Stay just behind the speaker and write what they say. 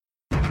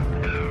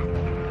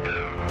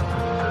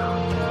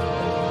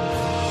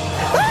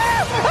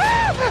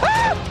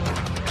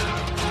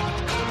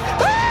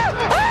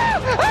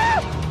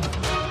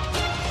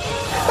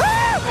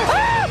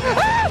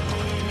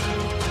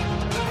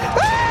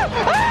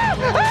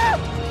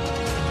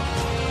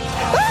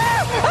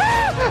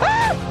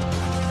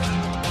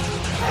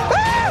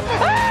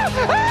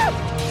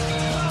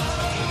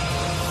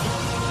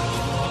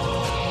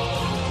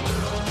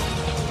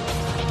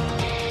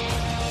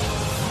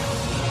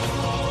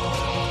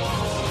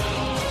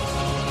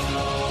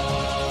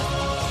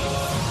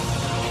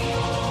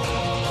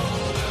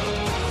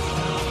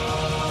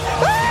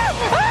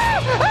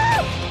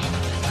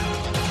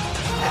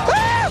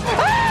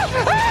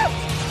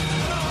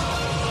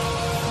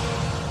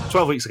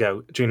12 weeks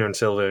ago, Gina and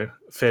Silver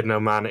feared no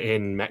man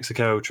in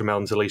Mexico, Tramell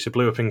and Alicia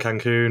blew up in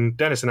Cancun,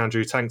 Dennis and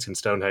Andrew tanked in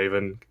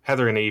Stonehaven,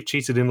 Heather and Eve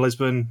cheated in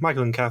Lisbon,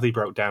 Michael and Kathy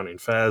broke down in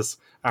Fez,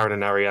 Aaron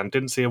and Ariane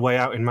didn't see a way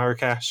out in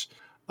Marrakesh,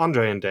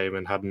 Andre and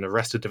Damon had an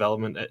arrested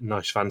development at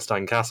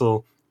Neuschwanstein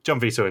Castle, John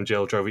Vito and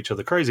Jill drove each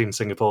other crazy in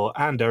Singapore,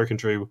 and Eric and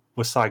Drew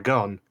were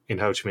Saigon in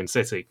Ho Chi Minh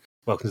City.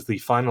 Welcome to the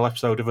final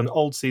episode of an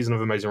old season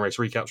of Amazing Race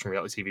recaps from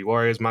Reality TV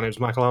Warriors. My name is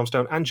Michael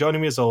Armstone, and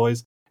joining me as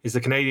always is the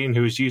Canadian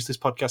who has used this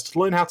podcast to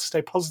learn how to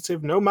stay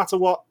positive no matter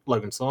what,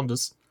 Logan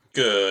Saunders.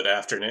 Good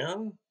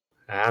afternoon.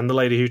 And the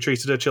lady who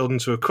treated her children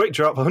to a quick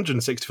drop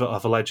 160 foot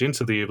off a ledge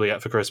into the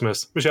oubliette for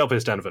Christmas, Michelle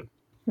Pearce-Donovan.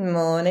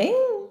 Morning.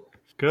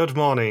 Good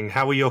morning.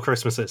 How were your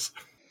Christmases?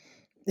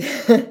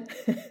 And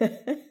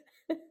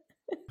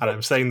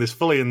I'm saying this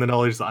fully in the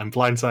knowledge that I'm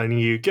blindsiding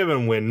you,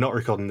 given we're not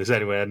recording this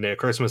anywhere near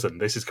Christmas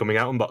and this is coming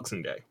out on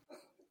Boxing Day.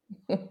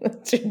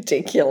 It's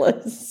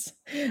ridiculous.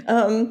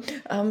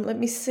 Let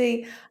me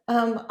see.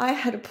 I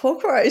had a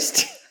pork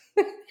roast.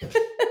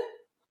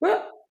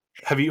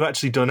 Have you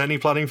actually done any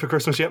planning for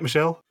Christmas yet,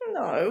 Michelle?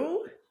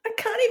 No, I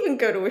can't even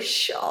go to a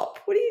shop.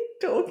 What are you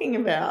talking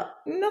about?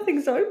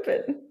 Nothing's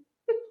open.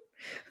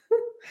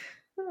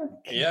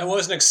 Okay. Yeah, I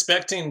wasn't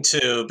expecting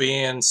to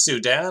be in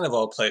Sudan, of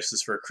all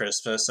places, for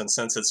Christmas, and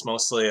since it's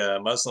mostly a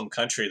Muslim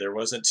country, there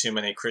wasn't too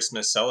many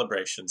Christmas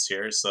celebrations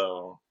here,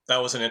 so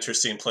that was an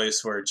interesting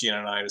place for Gina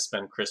and I to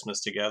spend Christmas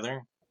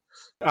together.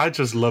 I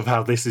just love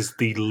how this is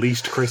the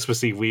least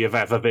Christmassy we have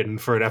ever been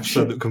for an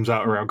episode that comes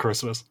out around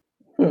Christmas.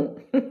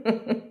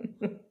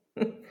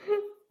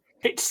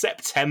 It's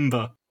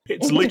September.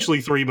 It's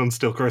literally 3 months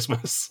till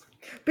Christmas.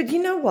 But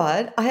you know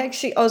what? I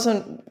was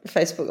on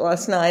Facebook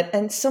last night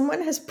and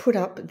someone has put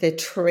up their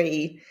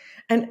tree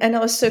and I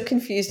was so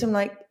confused. I'm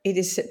like, it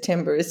is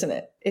September, isn't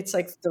it? It's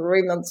like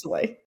 3 months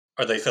away.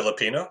 Are they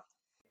Filipino?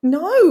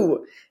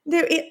 No,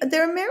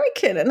 they're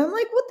American. And I'm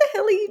like, what the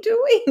hell are you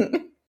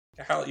doing?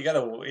 How you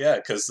gotta, yeah,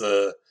 because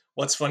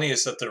what's funny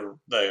is that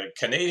the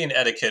Canadian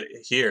etiquette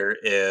here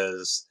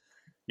is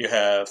you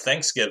have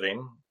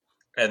Thanksgiving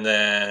and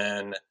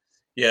then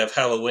you have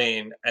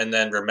Halloween, and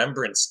then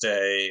Remembrance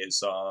Day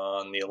is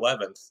on the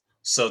 11th.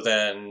 So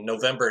then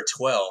November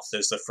 12th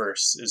is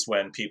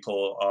when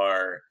people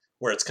are,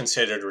 where it's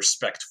considered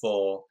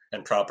respectful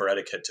and proper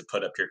etiquette to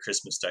put up your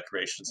Christmas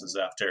decorations is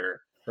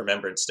after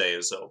Remembrance Day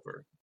is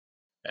over.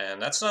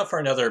 And that's not for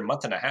another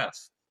month and a half.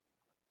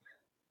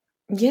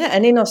 Yeah,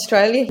 and in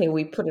Australia here,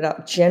 we put it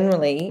up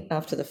generally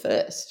after the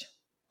 1st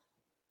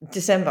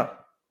December,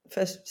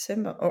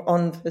 or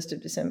on the 1st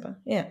of December.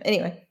 Yeah,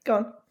 anyway, go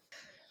on.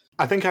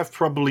 I think I've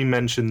probably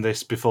mentioned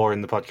this before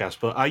in the podcast,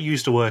 but I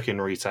used to work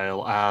in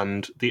retail,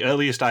 and the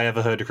earliest I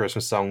ever heard a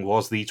Christmas song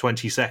was the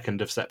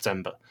 22nd of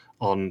September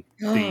on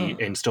the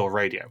in-store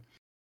radio.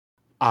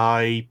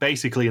 I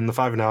basically, in the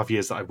 5.5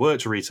 years that I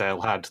worked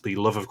retail, had the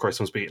love of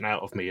Christmas beaten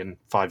out of me, and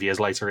 5 years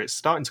later it's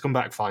starting to come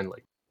back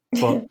finally.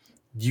 But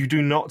you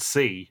do not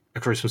see a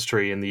Christmas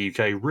tree in the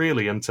UK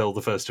really until the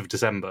 1st of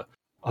December,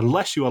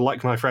 unless you are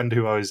like my friend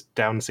who I was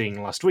down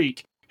seeing last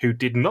week, who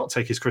did not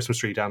take his Christmas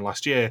tree down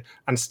last year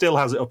and still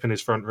has it up in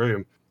his front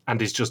room and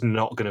is just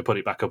not going to put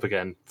it back up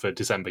again for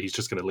December. He's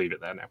just going to leave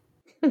it there now.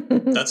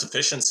 That's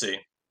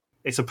efficiency.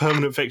 It's a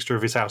permanent fixture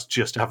of his house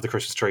just to have the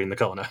Christmas tree in the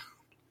corner.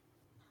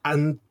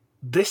 And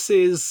this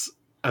is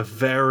a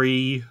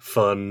very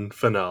fun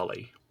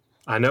finale.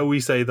 I know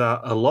we say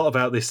that a lot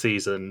about this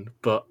season,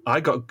 but I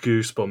got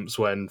goosebumps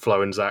when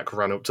Flo and Zach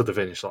ran up to the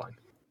finish line.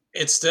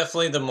 It's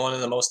definitely one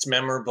of the most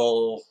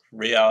memorable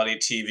reality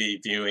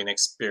TV viewing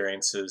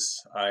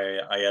experiences I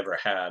ever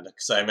had.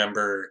 Because I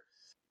remember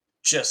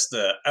just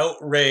the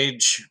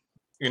outrage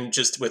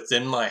just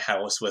within my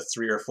house with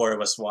 3 or 4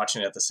 of us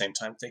watching it at the same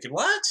time, thinking,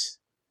 what?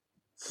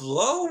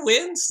 Flo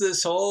wins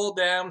this whole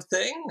damn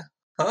thing?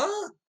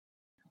 Huh?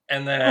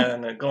 And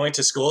then going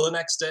to school the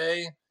next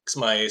day, because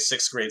my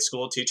 6th grade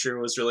school teacher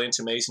was really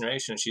into Amazing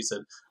Race, and she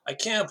said, I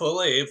can't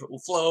believe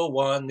Flo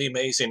won the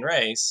Amazing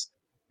Race.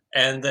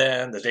 And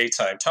then the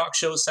daytime talk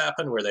shows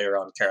happened where they were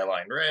on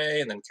Caroline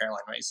Ray, and then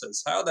Caroline Ray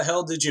says, how the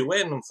hell did you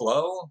win,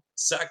 Flo?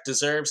 Zach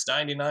deserves the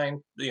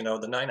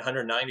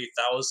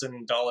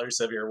 $990,000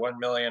 of your $1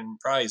 million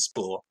prize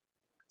pool.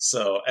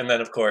 So, and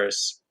then of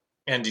course,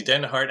 Andy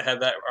Denhart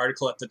had that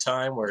article at the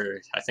time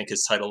where I think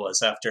his title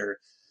was, after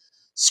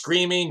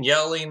screaming,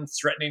 yelling,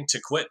 threatening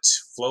to quit,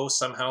 Flo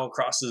somehow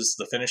crosses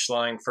the finish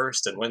line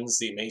first and wins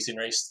the Amazing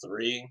Race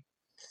 3.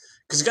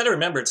 Because you got to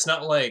remember, it's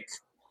not like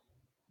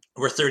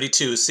we're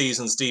 32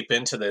 seasons deep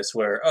into this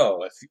where,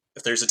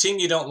 if there's a team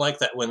you don't like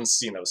that wins,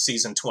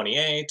 season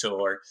 28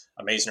 or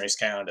Amazing Race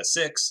Canada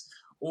 6,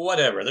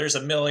 whatever, there's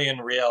a million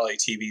reality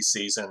TV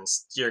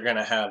seasons. You're going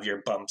to have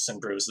your bumps and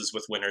bruises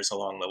with winners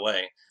along the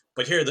way.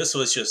 But here, this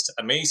was just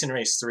Amazing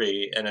Race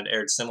 3, and it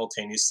aired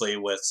simultaneously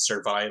with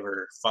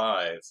Survivor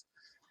 5.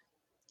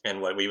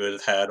 And what we would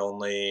have had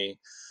only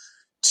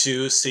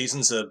 2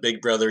 seasons of Big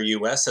Brother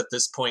US at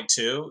this point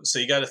too. So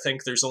you got to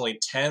think there's only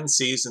 10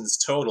 seasons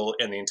total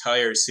in the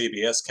entire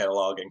CBS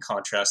catalog, in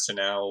contrast to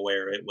now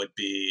where it would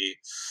be,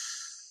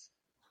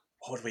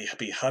 what would we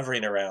be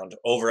hovering around?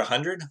 Over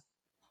 100?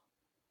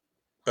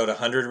 about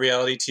 100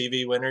 reality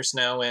TV winners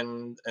now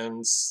in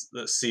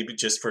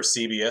just for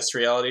CBS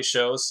reality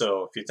shows.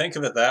 So if you think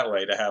of it that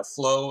way, to have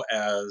Flo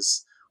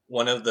as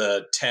one of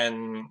the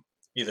 10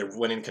 either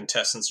winning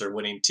contestants or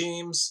winning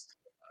teams,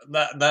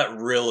 that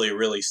really,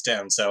 really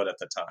stands out at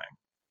the time.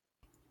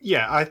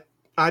 Yeah,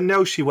 I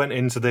know she went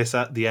into this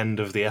at the end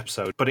of the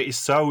episode, but it is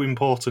so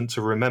important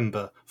to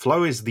remember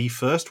Flo is the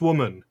first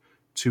woman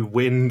to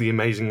win The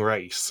Amazing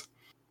Race.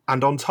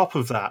 And on top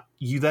of that,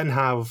 you then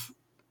have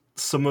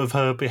some of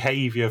her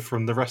behaviour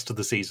from the rest of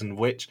the season,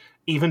 which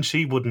even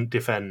she wouldn't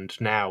defend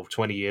now,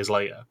 20 years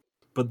later.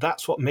 But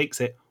that's what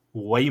makes it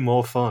way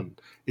more fun,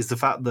 is the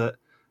fact that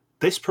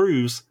this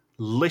proves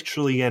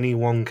literally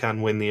anyone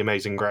can win The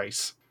Amazing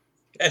Race.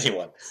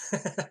 Anyone.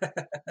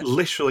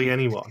 Literally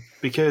anyone.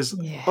 Because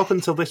up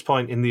until this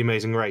point in The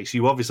Amazing Race,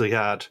 you obviously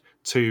had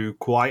two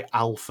quite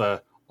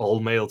alpha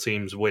all-male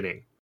teams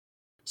winning.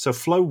 So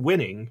Flo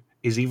winning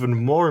is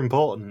even more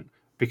important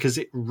because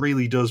it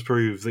really does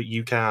prove that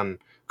you can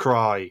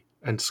cry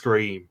and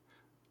scream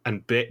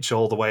and bitch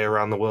all the way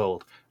around the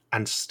world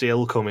and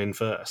still come in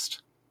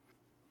first.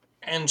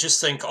 And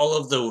just think all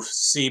of the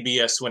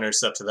CBS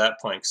winners up to that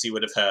point, because you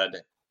would have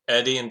had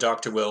Eddie and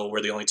Dr. Will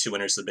were the only two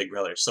winners of Big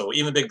Brother. So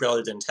even Big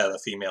Brother didn't have a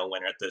female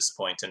winner at this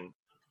point, and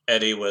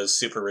Eddie was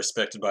super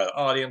respected by the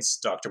audience.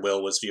 Dr.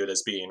 Will was viewed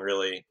as being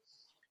really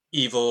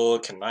evil,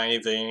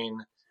 conniving,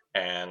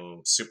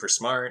 and super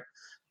smart.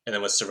 And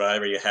then with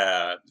Survivor, you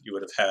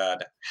would have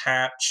had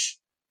Hatch,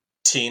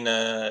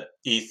 Tina,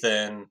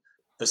 Ethan,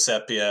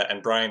 Vecepia,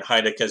 and Brian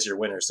Heidik as your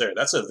winners there.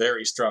 That's a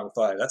very strong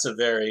five. That's a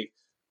very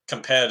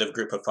competitive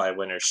group of five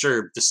winners.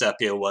 Sure,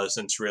 Vecepia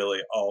wasn't really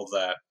all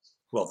that.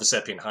 Well,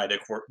 Vecepia and Heidik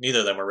neither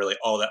of them were really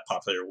all that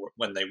popular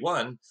when they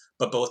won,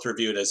 but both were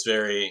viewed as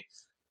very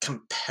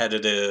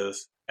competitive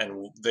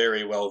and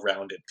very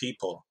well-rounded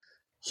people.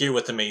 Here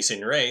with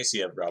Amazing Race,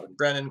 you have Robin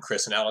Brennan,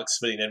 Chris and Alex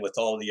fitting in with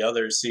all the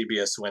other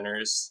CBS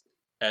winners,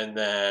 and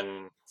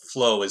then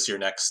Flo is your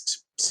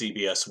next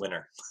CBS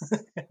winner.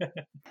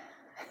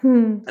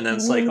 And then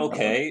it's like,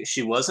 okay,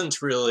 she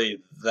wasn't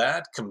really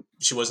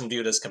she wasn't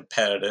viewed as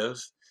competitive.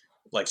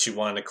 Like, she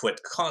wanted to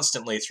quit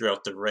constantly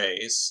throughout the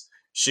race.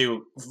 She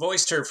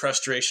voiced her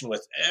frustration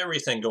with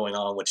everything going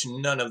on, which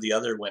none of the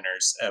other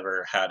winners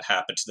ever had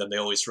happen to them. They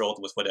always rolled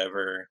with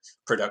whatever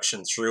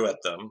production threw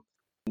at them.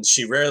 And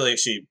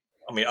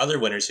other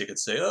winners you could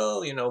say,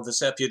 oh,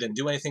 Vecepia didn't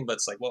do anything, but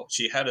it's like, well,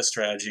 she had a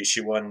strategy.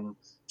 She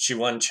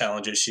won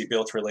challenges. She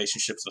built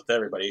relationships with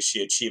everybody.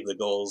 She achieved the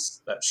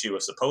goals that she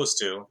was supposed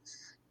to.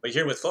 But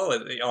here with Flo,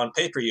 on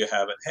paper, you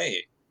have it,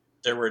 hey,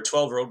 there were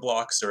 12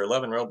 roadblocks or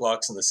 11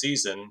 roadblocks in the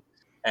season,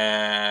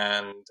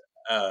 and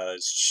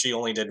she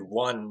only did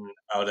one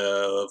out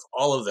of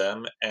all of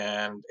them.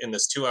 And in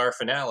this 2-hour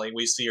finale,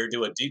 we see her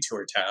do a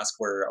detour task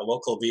where a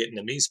local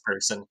Vietnamese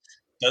person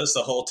does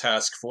the whole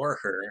task for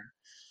her.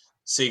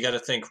 So you got to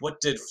think, what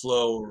did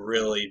Flo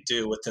really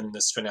do within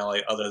this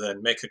finale other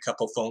than make a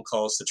couple phone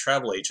calls to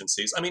travel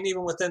agencies? I mean,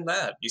 even within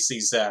that, you see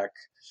Zach.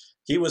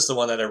 He was the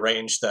one that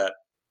arranged that,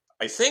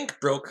 I think,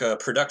 broke a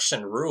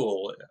production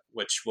rule,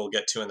 which we'll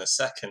get to in a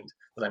second,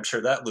 but I'm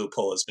sure that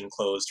loophole has been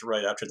closed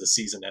right after the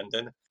season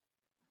ended.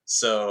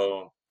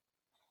 So,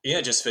 yeah,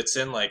 it just fits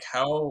in. Like,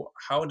 how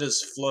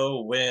does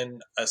Flo win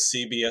a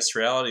CBS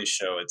reality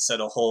show? It set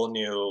a whole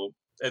new...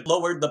 It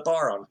lowered the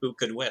bar on who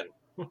could win.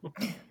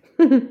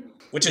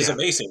 Which is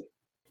amazing.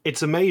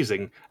 It's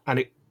amazing,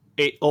 and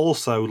it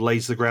also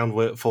lays the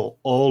groundwork for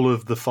all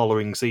of the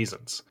following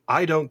seasons.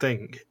 I don't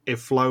think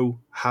if Flo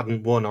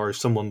hadn't won, or if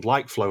someone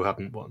like Flo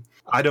hadn't won,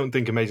 I don't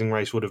think Amazing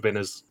Race would have been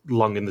as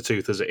long in the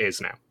tooth as it is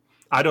now.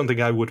 I don't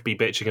think I would be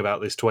bitching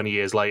about this 20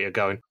 years later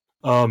going,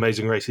 oh,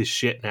 Amazing Race is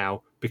shit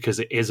now, because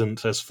it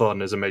isn't as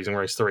fun as Amazing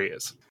Race 3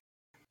 is.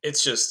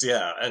 It's just,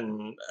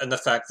 and the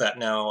fact that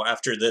now,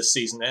 after this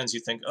season ends, you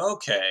think,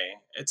 okay,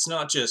 it's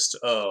not just,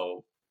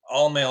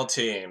 all-male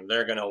team,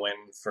 they're going to win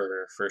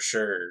for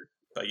sure.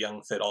 A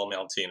young, fit,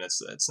 all-male team.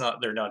 It's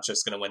not. They're not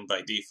just going to win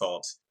by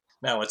default.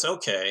 Now it's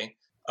okay.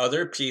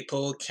 Other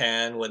people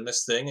can win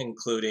this thing,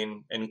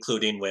 including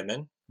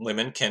women.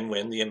 Women can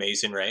win the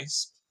Amazing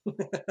Race.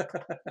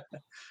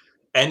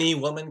 Any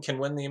woman can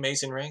win the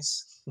Amazing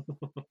Race.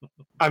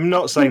 I'm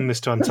not saying this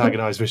to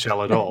antagonize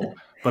Michelle at all,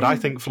 but I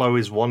think Flo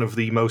is one of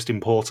the most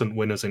important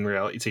winners in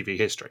reality TV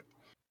history.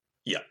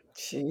 Yeah.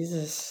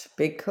 Jesus,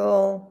 big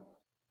call.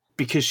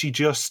 Because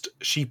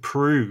she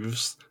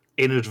proves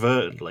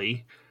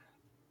inadvertently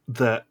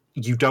that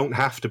you don't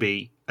have to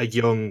be a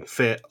young,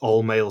 fit,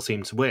 all-male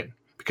team to win.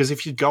 Because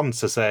if you'd gone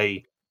to,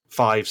 say,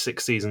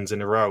 5-6 seasons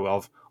in a row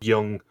of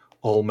young,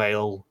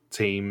 all-male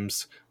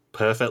teams,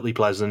 perfectly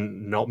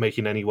pleasant, not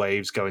making any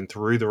waves, going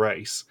through the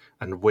race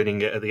and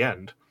winning it at the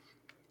end,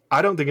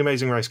 I don't think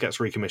Amazing Race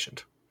gets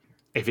recommissioned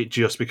if it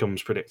just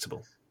becomes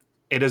predictable.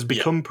 It has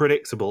become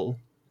predictable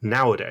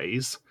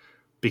nowadays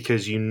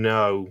because you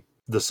know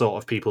the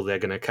sort of people they're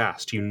going to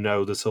cast, you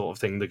know the sort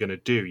of thing they're going to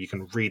do, you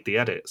can read the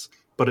edits.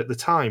 But at the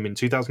time, in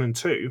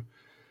 2002,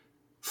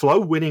 Flo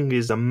winning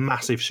is a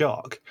massive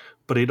shock,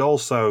 but it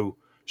also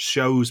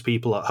shows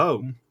people at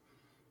home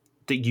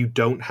that you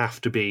don't have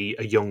to be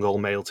a young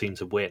all-male team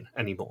to win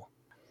anymore.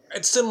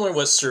 It's similar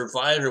with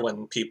Survivor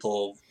when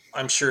people,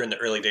 I'm sure in the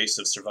early days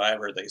of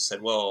Survivor, they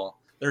said, well,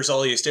 there's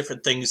all these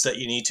different things that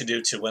you need to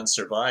do to win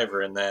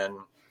Survivor. And then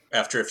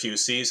after a few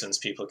seasons,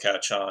 people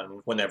catch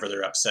on whenever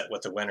they're upset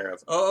with the winner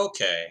of, oh,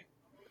 okay,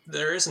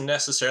 there isn't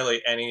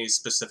necessarily any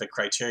specific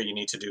criteria you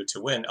need to do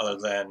to win other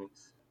than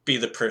be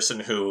the person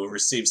who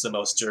receives the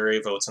most jury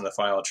votes in the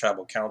final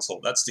tribal council.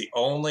 That's the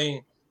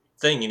only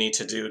thing you need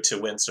to do to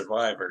win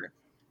Survivor.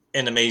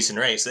 In Amazing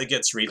Race, it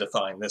gets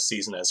redefined this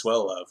season as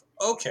well of,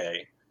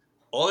 okay,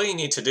 all you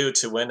need to do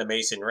to win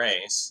Amazing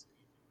Race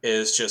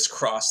is just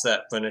cross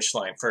that finish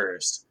line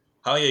first.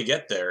 How you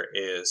get there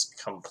is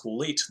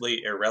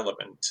completely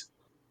irrelevant.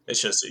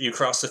 It's just, you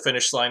cross the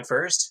finish line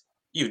first,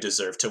 you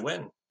deserve to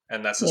win.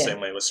 And that's the same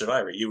way with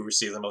Survivor. You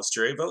receive the most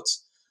jury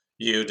votes,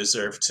 you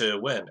deserve to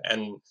win.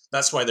 And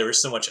that's why there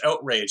was so much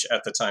outrage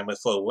at the time with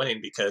Flo winning,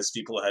 because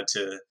people had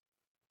to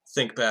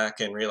think back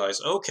and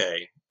realize,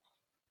 okay,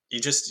 you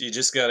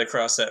just got to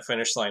cross that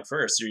finish line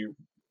first.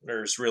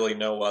 There's really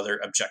no other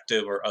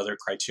objective or other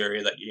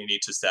criteria that you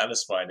need to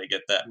satisfy to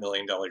get that $1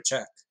 million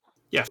check.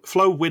 Yeah,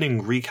 Flo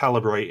winning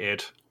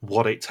recalibrated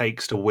what it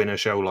takes to win a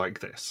show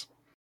like this.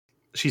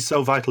 She's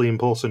so vitally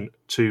important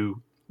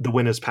to the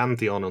winners'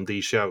 pantheon on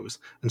these shows,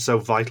 and so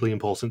vitally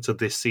important to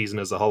this season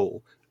as a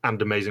whole,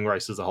 and Amazing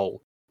Race as a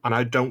whole. And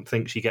I don't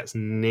think she gets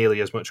nearly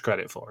as much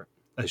credit for it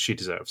as she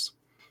deserves.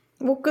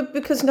 Well, good,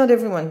 because not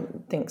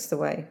everyone thinks the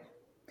way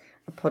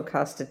a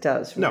podcaster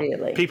does, No,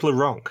 really. people are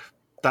wrong.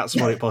 That's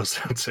what it boils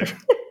down to.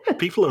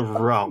 People are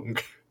wrong.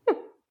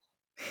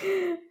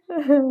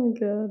 Oh,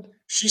 God.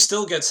 She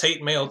still gets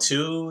hate mail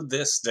to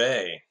this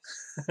day.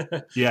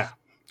 Yeah.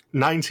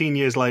 19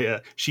 years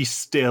later, she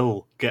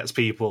still gets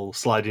people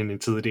sliding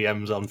into the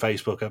DMs on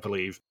Facebook, I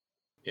believe,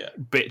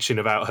 bitching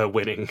about her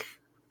winning.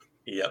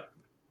 Yep.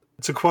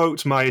 To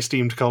quote my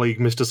esteemed colleague,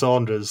 Mr.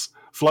 Saunders,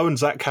 Flo and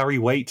Zach carry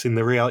weight in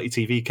the reality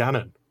TV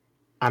canon.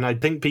 And I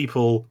think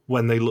people,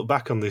 when they look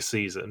back on this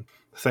season,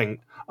 think,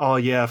 oh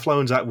yeah, Flo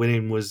and Zach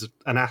winning was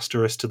an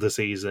asterisk to the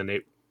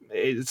season.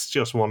 It's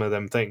just one of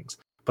them things.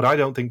 But I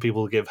don't think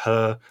people give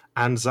her,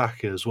 and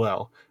Zach as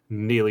well,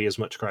 nearly as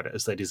much credit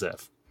as they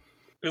deserve.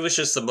 It was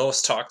just the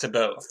most talked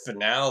about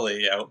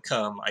finale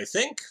outcome, I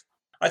think.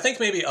 I think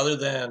maybe other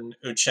than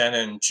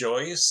Uchenna and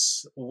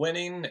Joyce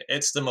winning,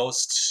 it's the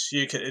most.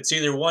 It's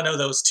either one of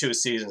those two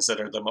seasons that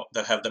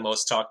have the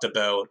most talked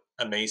about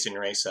Amazing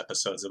Race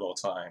episodes of all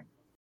time.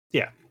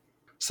 Yeah.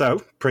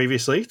 So,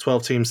 previously,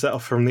 12 teams set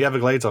off from the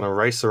Everglades on a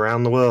race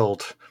around the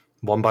world.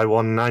 One by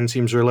one, 9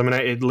 teams were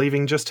eliminated,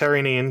 leaving just Terry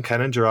and Ian, Ken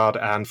and Gerard,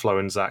 and Flo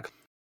and Zach.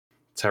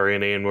 Terry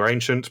and Ian were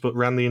ancient, but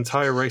ran the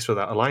entire race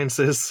without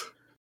alliances.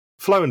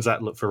 Flo and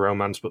Zach looked for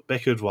romance, but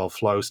bickered while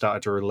Flo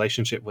started a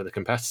relationship with a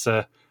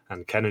competitor,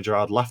 and Ken and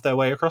Gerard laughed their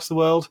way across the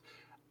world,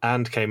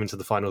 and came into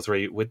the final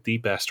 3 with the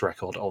best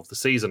record of the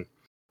season.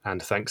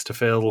 And thanks to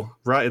Phil,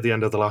 right at the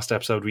end of the last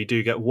episode, we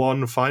do get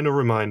one final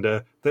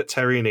reminder that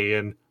Terry and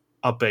Ian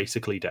are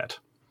basically dead.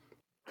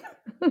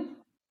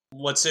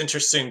 What's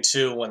interesting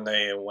too,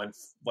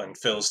 when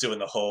Phil's doing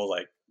the whole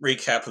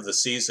recap of the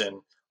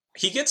season,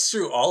 he gets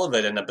through all of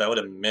it in about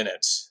a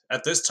minute.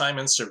 At this time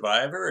in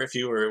Survivor, if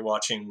you were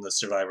watching the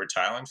Survivor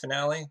Thailand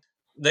finale,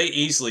 they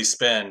easily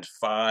spend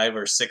 5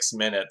 or 6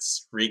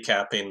 minutes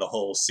recapping the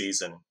whole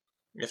season,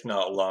 if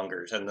not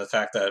longer. And the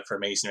fact that for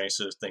Amazing Race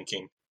was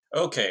thinking,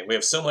 okay, we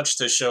have so much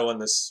to show in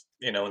this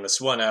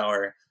 1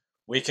 hour,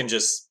 we can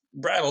just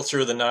rattle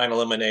through the 9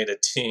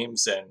 eliminated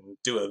teams and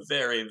do a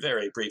very,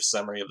 very brief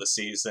summary of the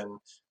season,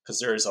 because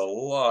there's a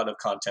lot of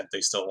content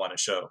they still want to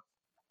show.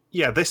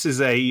 Yeah, this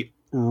is a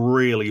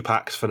really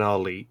packed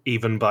finale,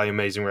 even by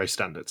Amazing Race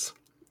standards.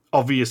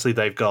 Obviously,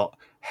 they've got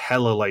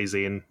hella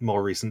lazy in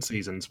more recent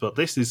seasons, but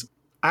this is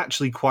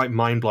actually quite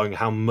mind-blowing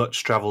how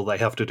much travel they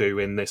have to do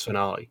in this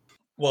finale.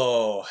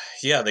 Well,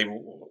 yeah,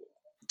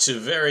 to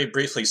very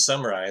briefly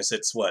summarize,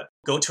 it's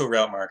go to a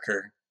route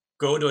marker,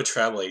 go to a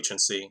travel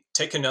agency,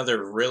 take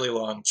another really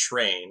long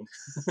train.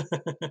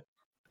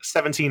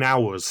 17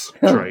 hours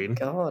train.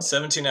 Oh, God.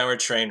 17-hour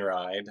train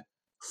ride.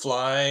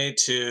 Fly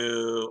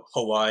to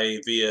Hawaii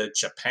via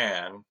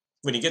Japan.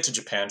 When you get to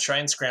Japan, try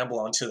and scramble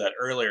onto that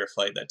earlier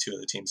flight that 2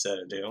 of the teams had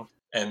to do.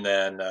 And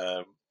then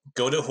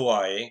go to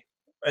Hawaii.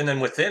 And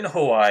then within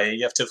Hawaii,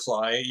 you have to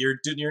fly.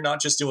 You're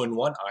not just doing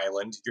one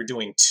island. You're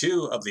doing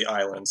 2 of the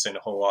islands in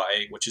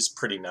Hawaii, which is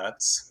pretty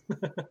nuts.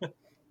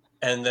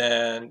 And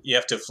then you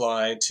have to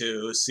fly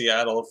to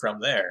Seattle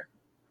from there.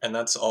 And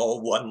that's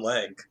all one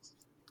leg.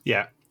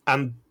 Yeah,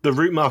 and the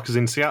route markers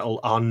in Seattle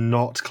are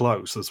not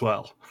close as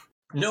well.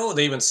 No,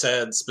 they even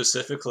said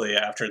specifically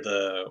after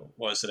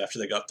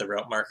they got the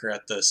route marker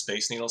at the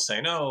Space Needle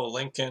saying, oh,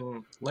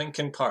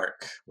 Lincoln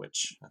Park,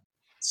 which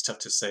it's tough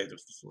to say, the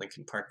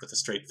Lincoln Park with a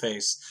straight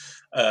face.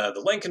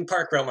 The Lincoln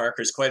Park route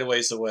marker is quite a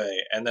ways away.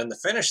 And then the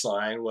finish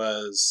line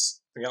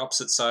was the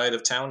opposite side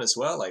of town as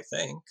well, I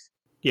think.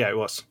 Yeah, it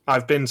was.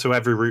 I've been to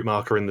every route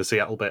marker in the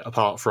Seattle bit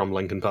apart from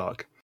Lincoln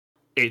Park.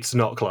 It's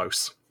not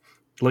close.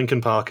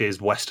 Lincoln Park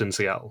is Western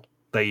Seattle.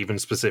 They even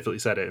specifically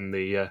said it in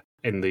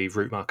the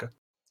route marker.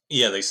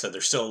 Yeah, they said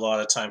there's still a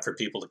lot of time for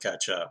people to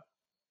catch up.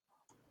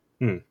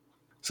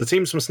 So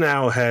teams must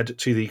now head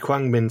to the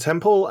Kwangmin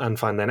Temple and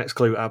find their next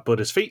clue at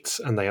Buddha's feet,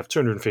 and they have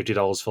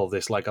 $250 for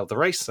this leg of the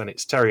race, and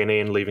it's Terry and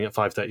Ian leaving at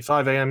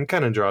 5:35am,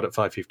 Ken and Gerard at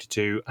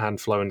 5:52, and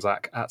Flo and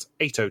Zach at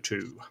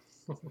 8:02.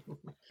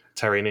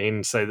 Terry and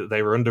Ian say that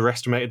they were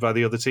underestimated by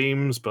the other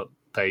teams, but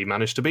they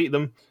managed to beat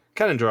them.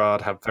 Ken and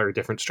Gerard have very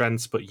different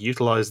strengths, but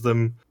utilise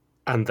them,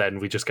 and then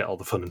we just get all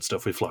the fun and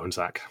stuff with Flo and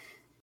Zach.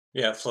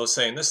 Yeah, Flo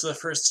saying, this is the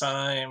first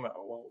time...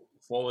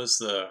 What was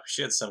the...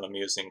 She had some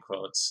amusing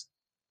quotes.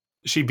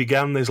 She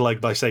began this leg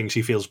by saying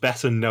she feels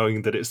better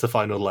knowing that it's the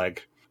final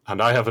leg.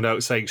 And I have a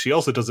note saying she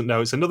also doesn't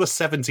know it's another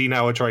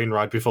 17-hour train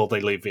ride before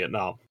they leave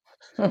Vietnam.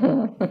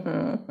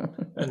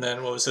 And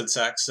then what was it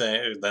Zach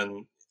saying?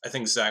 Then I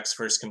think Zach's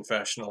first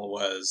confessional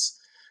was,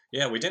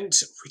 yeah, we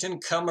didn't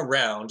come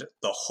around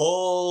the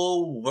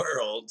whole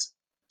world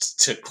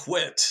to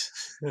quit.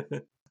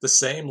 The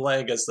same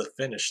leg as the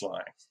finish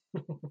line.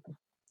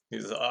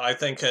 I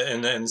think,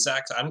 and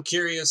Zach, I'm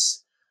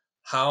curious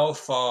how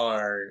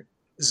far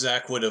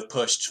Zach would have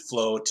pushed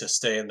Flo to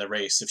stay in the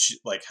race. If she,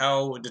 like,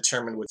 how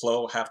determined would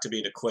Flo have to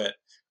be to quit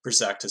for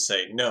Zach to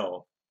say,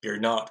 no, you're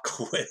not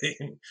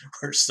quitting.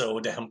 We're so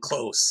damn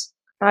close.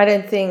 I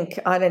don't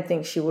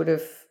think she would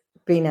have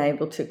been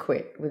able to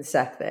quit with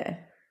Zach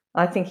there.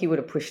 I think he would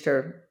have pushed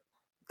her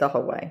the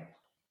whole way.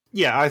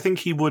 Yeah, I think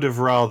he would have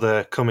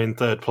rather come in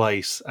third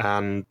place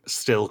and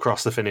still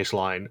cross the finish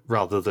line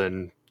rather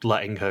than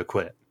letting her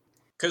quit.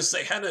 Because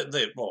they had it,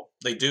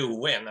 they do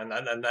win, and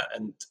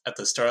at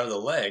the start of the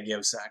leg, you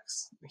have Zach.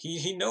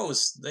 He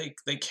knows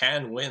they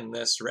can win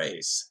this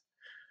race.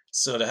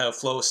 So to have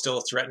Flo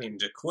still threatening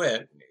to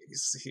quit,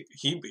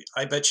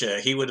 I bet you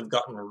he would have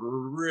gotten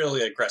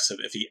really aggressive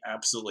if he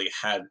absolutely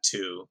had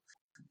to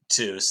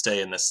stay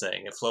in this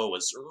thing. If Flo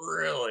was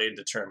really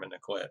determined to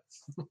quit.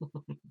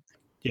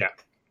 Yeah.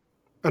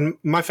 And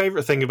my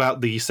favourite thing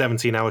about the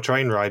 17-hour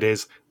train ride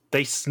is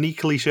they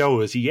sneakily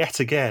show us yet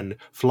again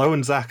Flo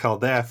and Zach are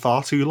there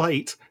far too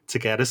late to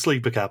get a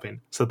sleeper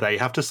cabin, so they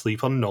have to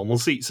sleep on normal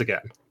seats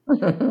again.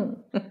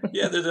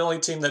 Yeah, they're the only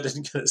team that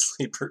didn't get a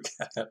sleeper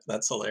cab.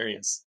 That's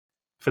hilarious.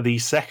 For the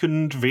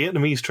second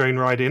Vietnamese train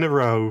ride in a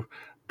row,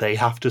 they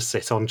have to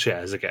sit on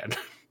chairs again.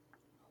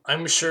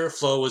 I'm sure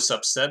Flo was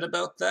upset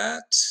about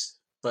that,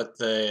 but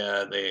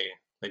they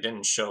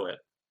didn't show it.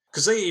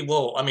 Because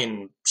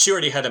she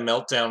already had a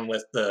meltdown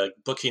with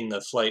booking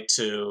the flight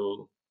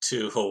to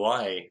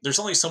Hawaii. There's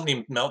only so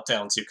many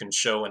meltdowns you can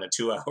show in a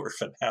 2-hour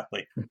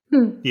finale.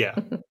 Yeah.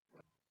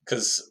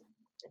 Because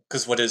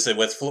what is it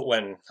with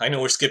when I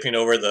know we're skipping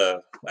over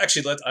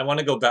I want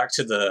to go back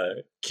to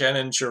the Ken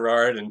and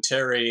Gerard and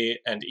Terry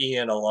and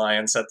Ian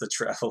alliance at the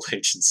travel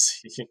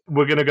agency.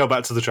 We're going to go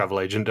back to the travel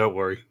agent, don't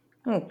worry.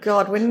 Oh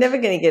God, we're never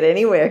going to get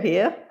anywhere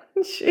here.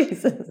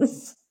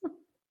 Jesus.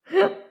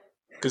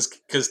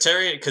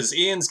 Because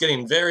Ian's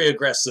getting very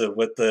aggressive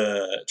with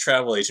the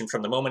travel agent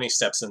from the moment he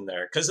steps in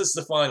there, because it's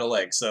the final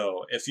leg.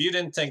 So if you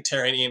didn't think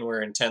Terry and Ian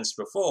were intense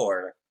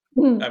before,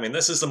 I mean,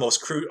 this is the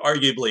most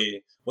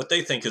arguably what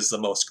they think is the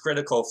most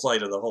critical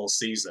flight of the whole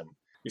season.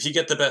 If you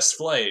get the best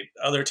flight,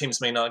 other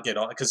teams may not get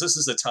on, because this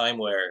is a time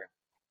where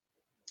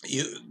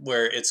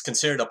it's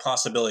considered a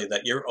possibility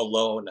that you're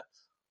alone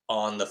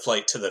on the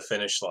flight to the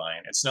finish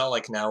line. It's not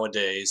like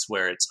nowadays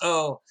where it's,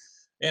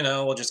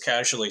 we'll just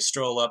casually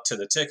stroll up to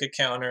the ticket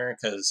counter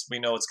because we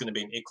know it's going to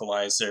be an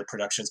equalizer.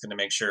 Production's going to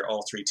make sure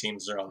all three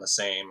teams are on the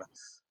same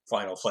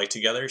final flight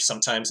together.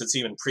 Sometimes it's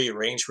even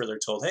pre-arranged where they're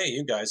told, hey,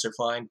 you guys are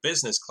flying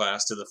business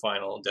class to the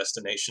final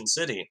destination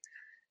city.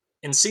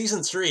 In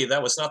season 3,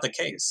 that was not the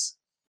case.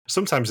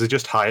 Sometimes they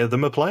just hire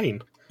them a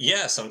plane.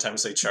 Yeah,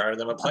 sometimes they charter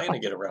them a plane to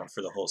get around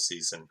for the whole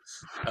season.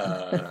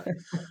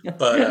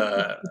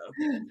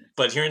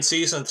 But here in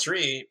season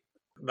 3,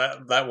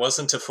 that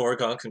wasn't a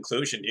foregone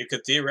conclusion. You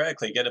could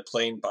theoretically get a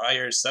plane by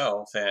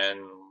yourself and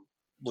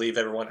leave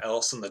everyone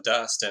else in the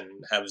dust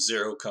and have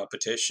zero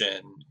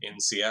competition in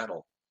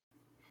Seattle.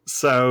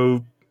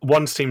 So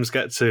once teams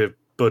get to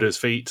Buddha's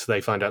feet, they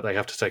find out they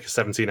have to take a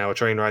 17-hour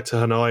train ride to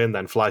Hanoi and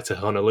then fly to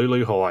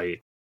Honolulu, Hawaii.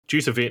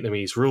 Due to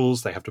Vietnamese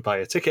rules, they have to buy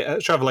a ticket at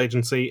a travel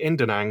agency in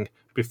Da Nang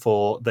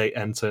before they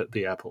enter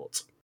the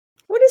airport.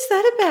 What is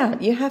that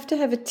about? You have to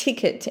have a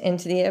ticket to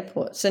enter the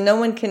airport, so no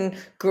one can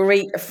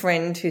greet a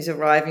friend who's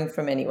arriving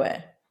from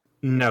anywhere.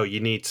 No, you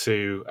need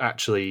to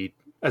actually,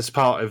 as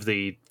part of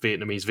the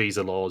Vietnamese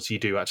visa laws, you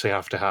do actually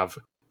have to have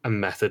a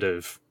method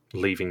of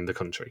leaving the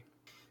country.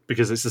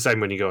 Because it's the same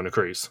when you go on a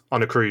cruise.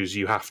 On a cruise,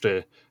 you have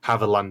to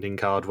have a landing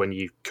card when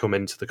you come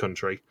into the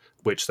country,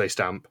 which they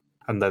stamp,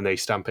 and then they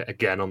stamp it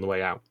again on the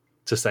way out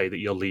to say that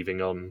you're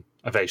leaving on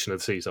Ovation of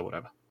the Seas or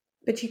whatever.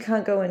 But you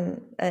can't go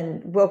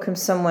and welcome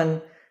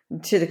someone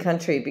to the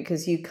country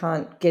because you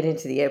can't get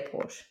into the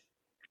airport.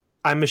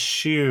 I'm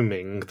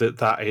assuming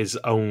that is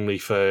only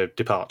for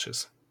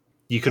departures.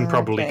 You can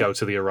probably go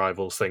to the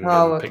arrivals thing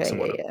and pick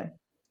someone up.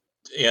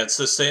 Yeah, it's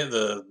the same.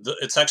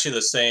 It's actually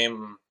the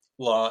same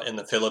law in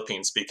the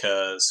Philippines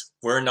because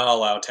we're not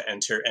allowed to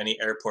enter any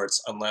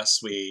airports unless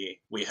we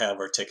have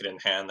our ticket in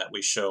hand that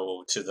we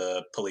show to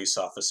the police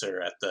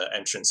officer at the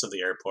entrance of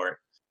the airport.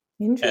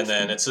 And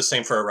then it's the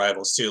same for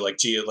arrivals too.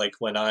 Like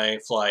when I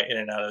fly in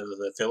and out of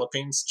the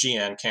Philippines,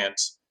 Gian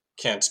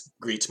can't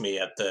greet me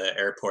at the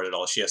airport at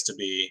all. She has to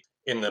be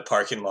in the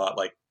parking lot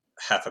like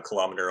half a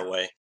kilometer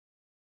away.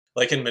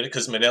 Like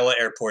because Manila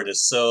Airport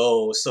is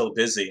so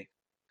busy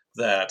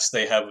that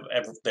they have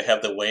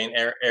the weighing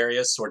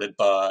areas sorted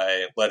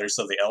by letters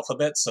of the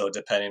alphabet. So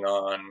depending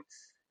on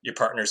your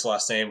partner's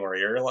last name or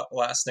your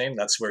last name,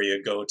 that's where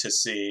you go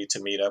to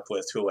meet up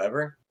with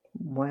whoever.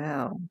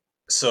 Wow.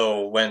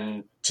 So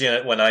when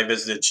I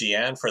visited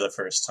Gian for the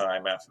first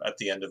time at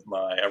the end of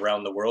my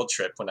around the world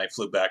trip, when I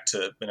flew back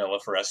to Manila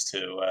for us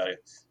to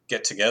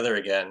get together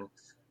again,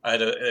 I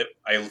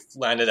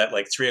landed at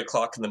like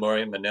 3:00 in the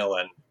morning in Manila,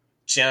 and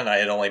Gian and I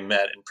had only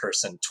met in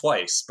person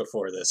twice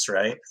before this,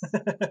 right?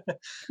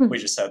 We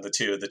just had the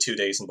 2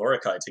 days in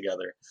Boracay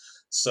together.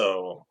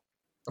 So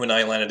when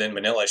I landed in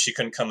Manila, she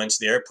couldn't come into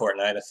the airport,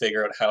 and I had to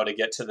figure out how to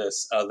get to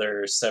this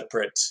other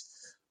separate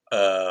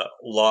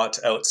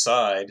lot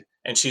outside.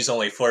 And she's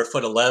only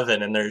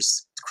 4'11", and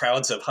there's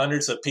crowds of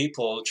hundreds of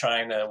people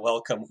trying to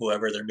welcome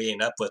whoever they're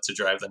meeting up with to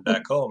drive them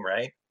back home,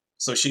 right?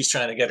 So she's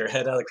trying to get her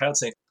head out of the crowd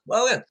saying,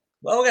 Logan!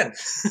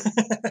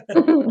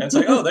 And it's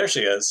like, oh, there she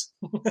is.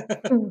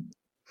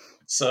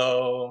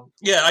 So,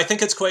 yeah, I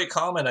think it's quite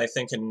common. I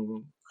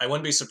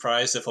wouldn't be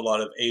surprised if a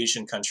lot of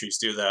Asian countries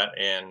do that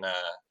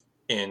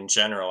in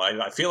general.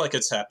 I feel like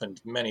it's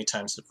happened many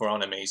times before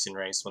on Amazing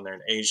Race when they're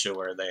in Asia,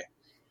 where they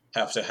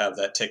have to have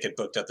that ticket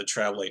booked at the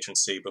travel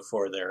agency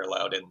before they're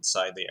allowed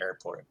inside the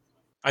airport.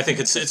 I think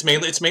it's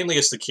mainly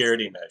a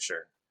security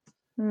measure.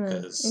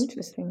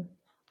 Interesting.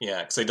 Yeah,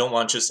 because they don't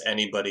want just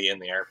anybody in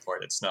the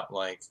airport. It's not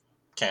like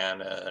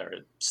Canada or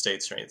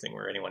States or anything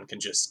where anyone can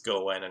just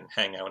go in and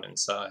hang out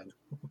inside.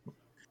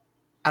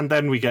 And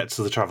then we get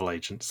to the travel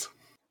agents.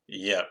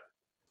 Yep.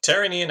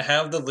 Terry and Ian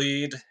have the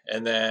lead,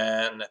 and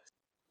then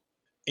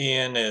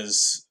Ian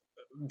is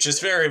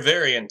just very,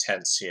 very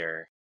intense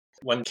here.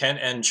 When Ken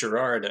and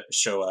Gerard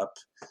show up,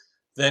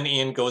 then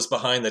Ian goes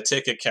behind the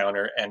ticket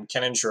counter, and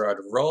Ken and Gerard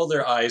roll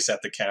their eyes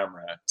at the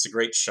camera. It's a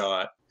great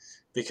shot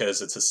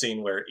because it's a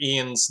scene where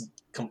Ian's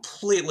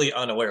completely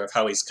unaware of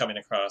how he's coming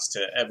across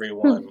to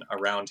everyone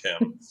around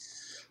him.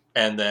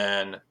 And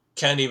then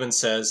Ken even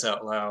says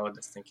out loud,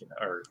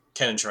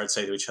 Ken and Gerard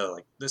say to each other,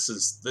 like, this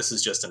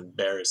is just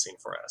embarrassing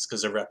for us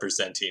because they're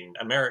representing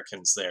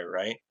Americans there,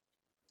 right?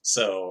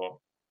 So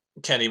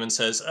Ken even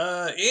says,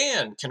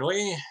 Ian, can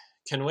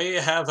we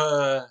have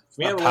a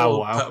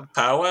little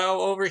powwow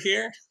over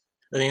here?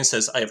 And Ian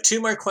says, I have 2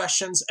 more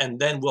questions and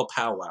then we'll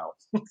powwow.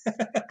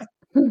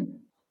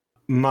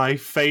 My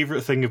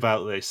favourite thing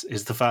about this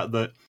is the fact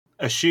that,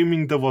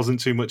 assuming there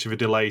wasn't too much of a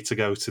delay to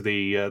go to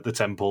the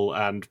temple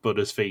and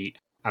Buddha's feet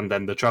and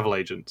then the travel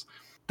agents,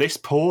 this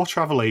poor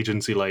travel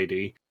agency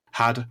lady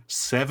had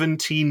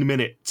 17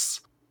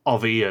 minutes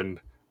of Ian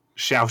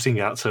shouting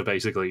at her,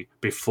 basically,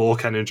 before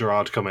Ken and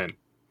Gerard come in.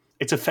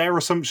 It's a fair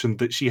assumption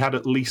that she had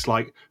at least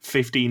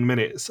 15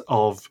 minutes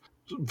of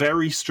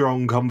very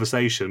strong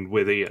conversation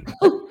with Ian.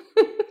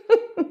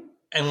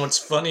 And what's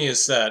funny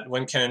is that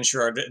when Ken and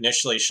Gerard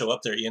initially show up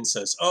there, Ian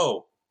says,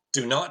 oh,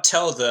 do not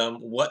tell them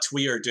what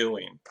we are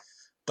doing.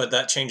 But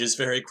that changes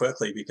very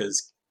quickly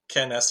because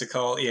Ken has to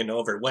call Ian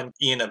over. When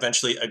Ian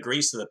eventually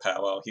agrees to the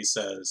powwow, he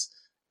says,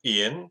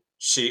 Ian,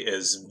 she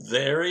is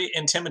very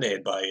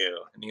intimidated by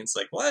you. And Ian's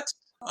like, what?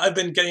 I've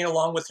been getting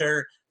along with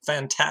her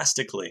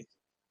fantastically.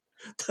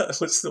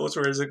 Those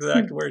were his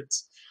exact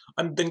words.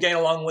 I've been getting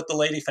along with the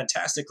lady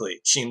fantastically.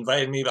 She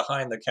invited me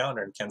behind the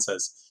counter. And Ken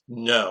says,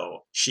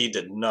 no, she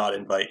did not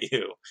invite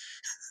you.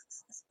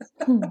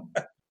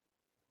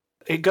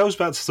 It goes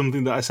back to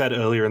something that I said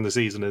earlier in the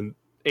season, and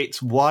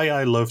it's why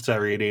I love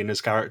Terry and Ian as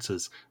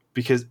characters,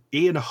 because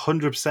Ian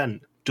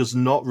 100% does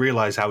not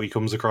realise how he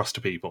comes across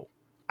to people.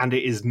 And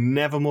it is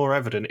never more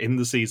evident in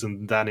the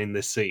season than in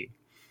this scene.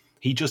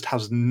 He just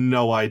has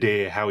no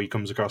idea how he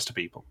comes across to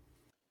people.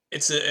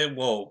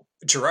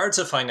 Gerard's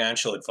a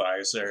financial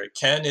advisor.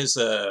 Ken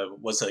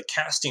was a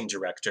casting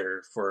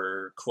director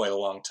for quite a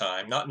long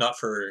time. Not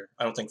for,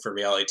 I don't think for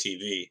reality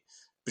TV,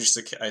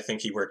 but I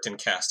think he worked in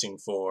casting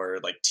for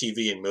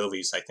TV and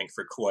movies, I think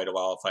for quite a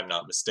while, if I'm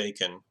not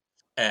mistaken.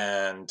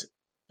 And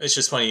it's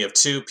just funny, you have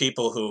 2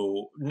 people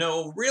who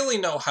really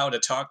know how to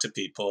talk to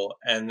people,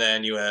 and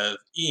then you have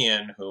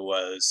Ian, who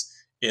was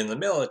in the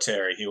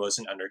military. He was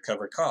an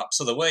undercover cop.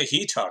 So the way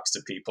he talks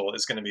to people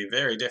is going to be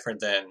very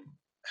different than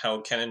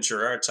how Ken and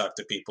Gerard talk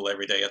to people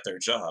every day at their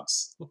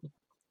jobs.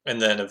 And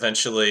then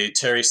eventually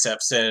Terry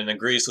steps in and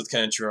agrees with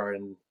Ken and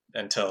Gerard,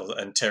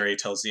 and Terry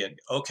tells Ian,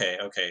 okay,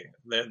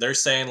 they're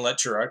saying let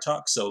Gerard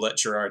talk, so let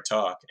Gerard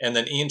talk. And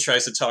then Ian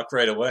tries to talk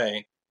right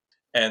away,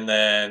 and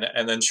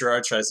then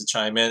Gerard tries to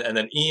chime in, and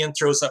then Ian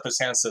throws up his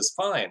hand and says,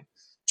 fine,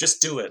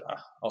 just do it.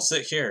 I'll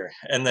sit here.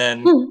 And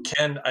then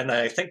Ken, and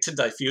I think to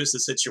diffuse the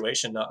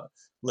situation, not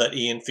let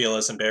Ian feel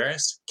as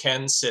embarrassed,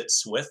 Ken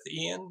sits with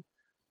Ian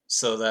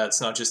so that's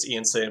not just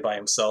Ian sitting by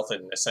himself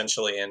and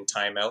essentially in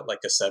timeout like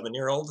a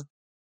 7-year-old.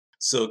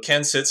 So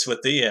Ken sits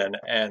with Ian,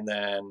 and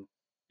then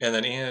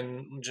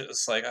Ian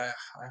just like,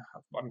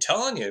 I'm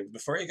telling you,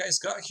 before you guys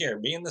got here,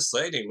 me and this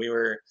lady, we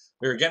were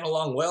getting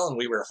along well, and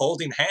we were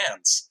holding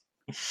hands.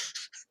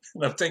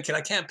 And I'm thinking,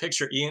 I can't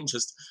picture Ian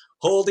just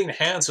holding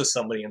hands with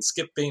somebody and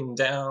skipping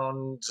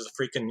down to the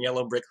freaking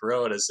yellow brick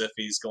road as if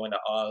he's going to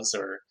Oz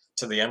or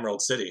to the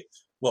Emerald City.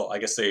 Well, I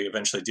guess they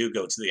eventually do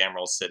go to the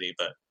Emerald City,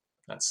 but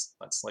that's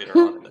later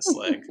on in this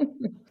leg.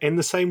 In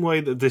the same way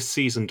that this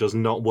season does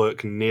not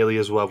work nearly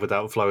as well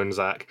without Flo and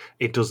Zach,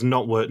 it does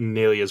not work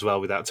nearly as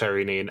well without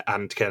Terry and Ian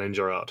and Ken and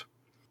Gerard.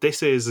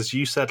 This is, as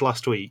you said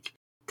last week,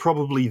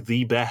 probably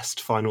the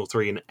best final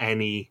three in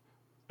any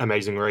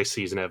Amazing Race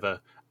season ever,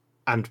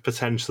 and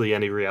potentially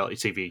any reality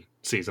TV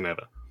season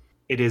ever.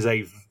 It is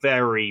a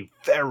very,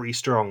 very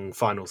strong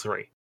final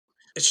three.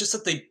 It's just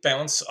that they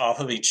bounce off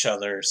of each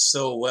other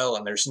so well,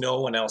 and there's no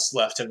one else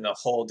left in the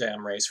whole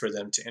damn race for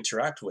them to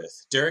interact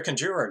with. Derek and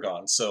Drew are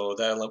gone, so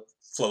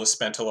Flo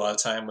spent a lot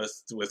of time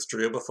with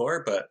Drew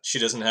before, but she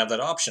doesn't have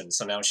that option.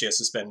 So now she has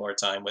to spend more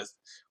time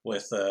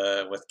with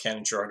Ken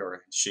and Gerard,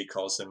 or she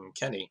calls him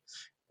Kenny.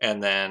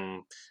 And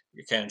then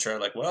Ken and Gerard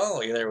are like,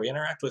 well, either we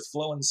interact with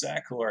Flo and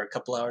Zach, who are a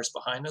couple hours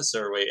behind us,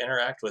 or we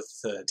interact with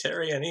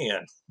Terry and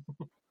Ian.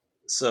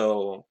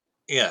 So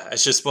yeah,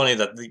 it's just funny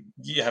that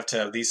you have to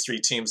have these three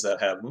teams that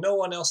have no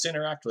one else to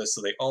interact with,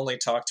 so they only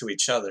talk to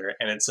each other,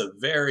 and it's a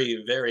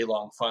very, very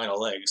long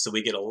final leg. So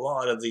we get a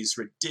lot of these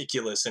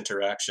ridiculous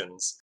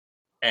interactions.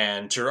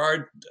 And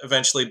Gerard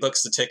eventually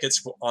books the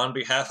tickets on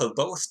behalf of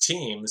both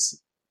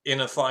teams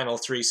in a final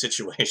three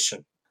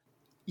situation.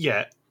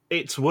 Yeah,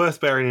 it's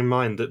worth bearing in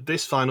mind that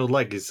this final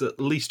leg is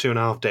at least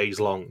 2.5 days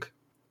long.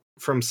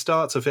 From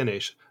start to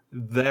finish,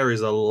 there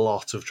is a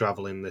lot of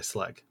travel in this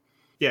leg.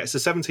 Yeah, it's a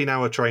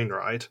 17-hour train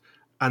ride,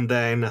 and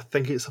then I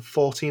think it's a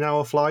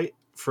 14-hour flight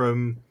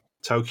from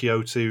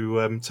Tokyo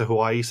to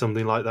Hawaii,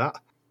 something like that.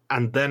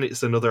 And then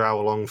it's another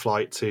hour-long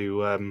flight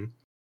to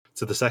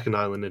the second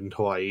island in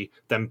Hawaii,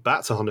 then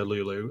back to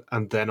Honolulu,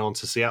 and then on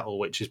to Seattle,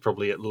 which is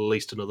probably at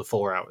least another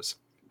 4 hours.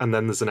 And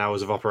then there's an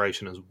hours of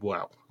operation as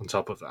well, on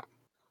top of that.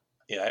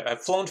 Yeah,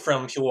 I've flown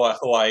from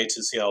Hawaii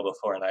to Seattle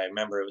before, and I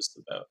remember it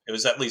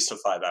was at least a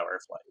 5-hour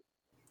flight.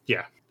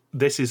 Yeah,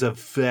 this is a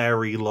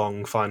very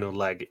long final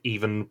leg,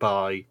 even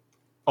by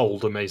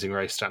old Amazing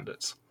Race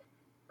standards.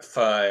 If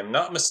I'm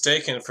not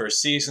mistaken, for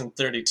season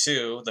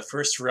 32, the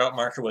first route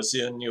marker was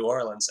in New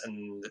Orleans,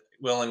 and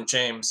Will and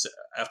James,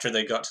 after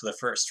they got to the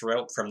first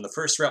route, from the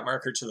first route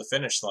marker to the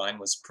finish line,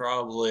 was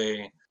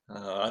probably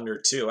under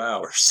 2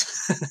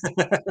 hours.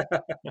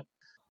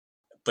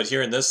 But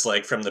here in this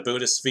leg, from the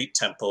Buddhist Feet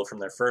Temple, from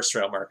their first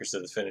route markers to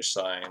the finish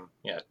line,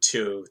 yeah,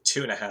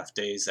 2.5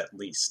 days at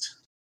least.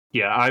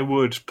 Yeah, I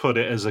would put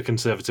it as a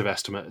conservative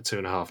estimate at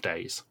 2.5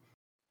 days.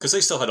 Because they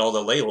still had all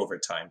the layover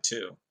time,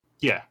 too.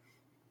 Yeah,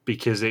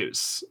 because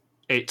it's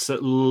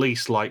at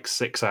least like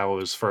 6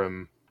 hours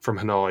from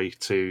Hanoi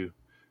to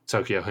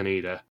Tokyo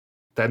Haneda.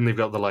 Then they've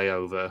got the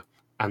layover,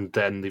 and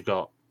then they've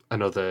got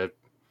another,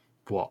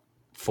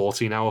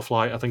 14-hour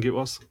flight, I think it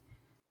was?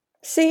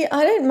 See,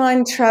 I don't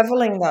mind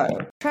traveling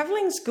though.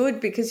 Traveling's good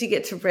because you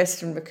get to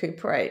rest and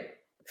recuperate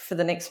for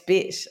the next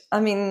bit. I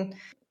mean,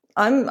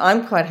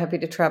 I'm quite happy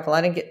to travel.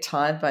 I don't get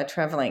tired by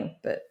traveling,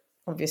 but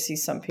obviously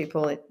some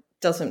people it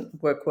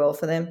doesn't work well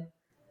for them.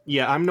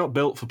 Yeah, I'm not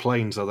built for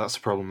planes, though. That's the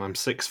problem. I'm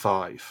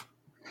 6'5".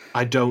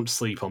 I don't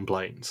sleep on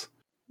planes.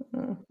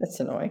 That's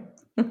annoying.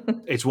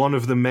 It's one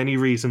of the many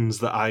reasons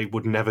that I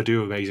would never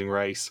do Amazing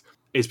Race.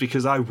 Is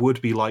because I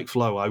would be like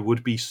Flo. I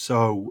would be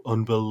so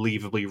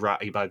unbelievably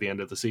ratty by the end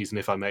of the season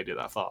if I made it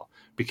that far,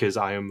 because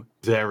I am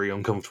very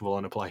uncomfortable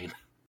on a plane.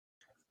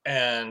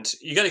 And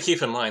you got to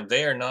keep in mind,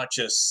 they are not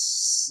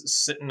just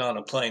sitting on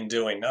a plane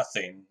doing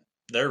nothing.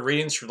 Their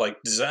readings for, like,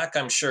 Zach,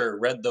 I'm sure,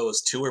 read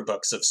those tour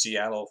books of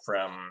Seattle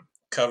from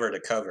cover to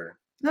cover.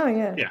 Oh,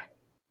 yeah. Yeah.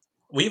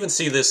 We even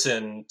see this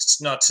in,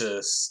 not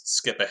to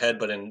skip ahead,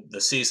 but in the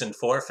season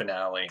 4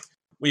 finale,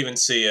 we even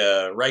see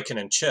Riken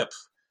and Chip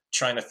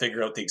trying to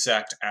figure out the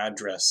exact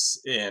address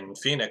in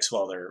Phoenix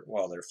while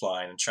they're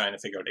flying, and trying to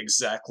figure out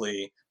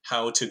exactly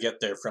how to get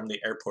there from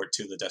the airport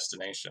to the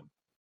destination.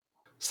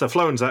 So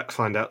Flo and Zach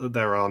find out that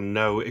there are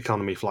no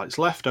economy flights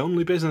left,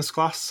 only business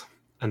class.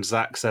 And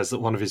Zach says that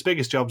one of his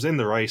biggest jobs in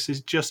the race is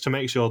just to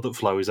make sure that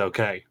Flo is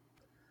okay.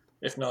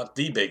 If not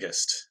the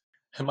biggest.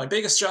 And my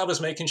biggest job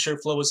is making sure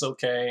Flo is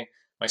okay.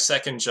 My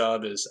second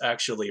job is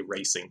actually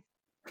racing.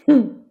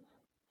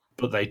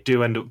 But they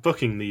do end up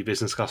booking the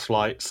business class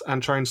flights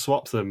and try and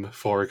swap them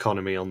for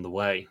economy on the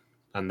way,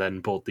 and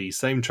then board the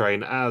same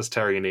train as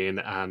Terry and Ian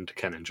and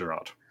Ken and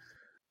Gerard.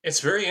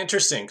 It's very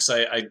interesting, because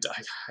I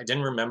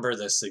didn't remember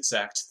this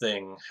exact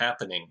thing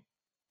happening.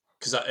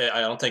 Because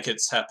I don't think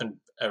it's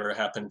ever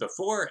happened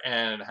before,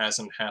 and it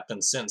hasn't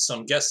happened since. So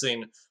I'm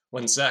guessing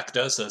when Zach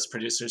does this,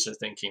 producers are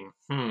thinking,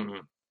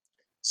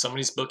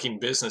 somebody's booking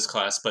business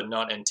class but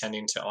not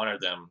intending to honor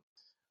them.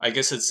 I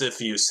guess it's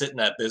if you sit in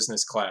that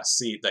business class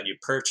seat that you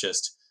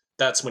purchased,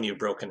 that's when you've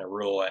broken a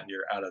rule and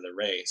you're out of the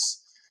race.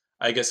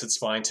 I guess it's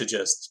fine to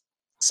just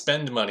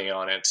spend money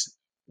on it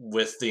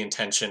with the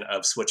intention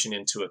of switching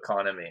into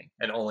economy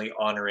and only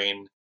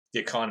honoring the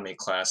economy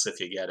class if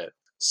you get it.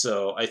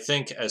 So I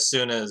think as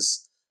soon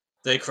as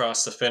they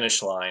cross the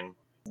finish line,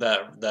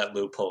 that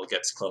loophole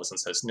gets closed and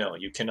says, no,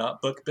 you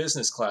cannot book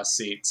business class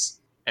seats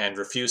and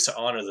refuse to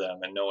honor them,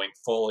 and knowing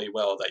fully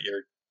well that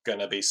you're going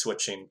to be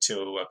switching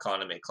to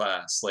economy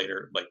class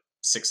later, like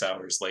 6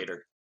 hours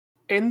later.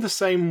 In the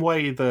same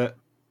way that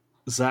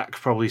Zach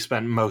probably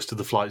spent most of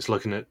the flights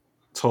looking at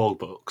tall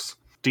books,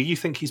 do you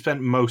think he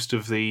spent most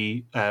of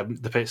the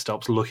pit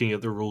stops looking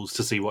at the rules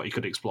to see what he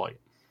could exploit?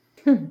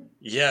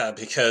 Yeah,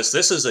 because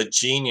this is a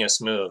genius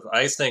move.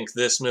 I think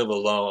this move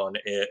alone,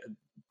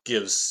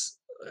 this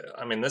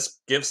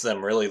gives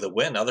them really the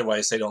win.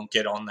 Otherwise, they don't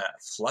get on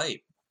that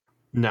flight.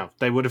 No,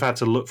 they would have had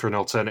to look for an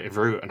alternative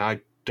route, and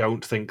I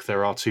don't think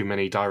there are too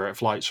many direct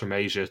flights from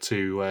Asia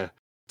to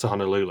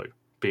Honolulu,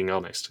 being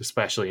honest,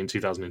 especially in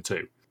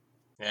 2002.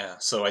 Yeah,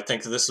 so I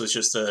think this was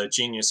just a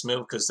genius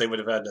move because they would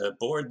have had to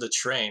board the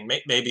train.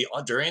 Maybe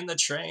during the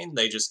train,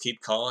 they just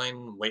keep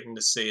calling, waiting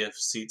to see if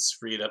seats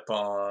freed up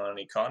on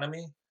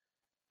economy,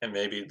 and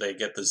maybe they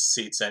get the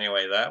seats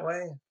anyway that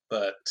way.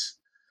 But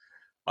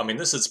I mean,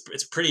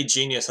 it's pretty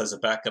genius as a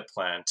backup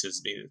plan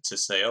to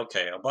say,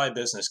 okay, I'll buy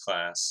business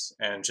class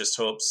and just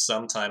hope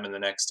sometime in the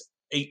next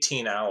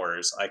 18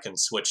 hours I can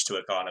switch to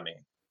economy.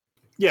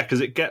 Yeah, because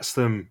it gets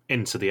them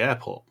into the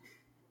airport.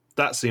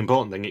 That's the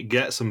important thing. It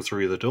gets them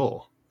through the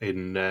door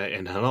in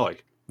Hanoi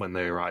when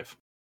they arrive.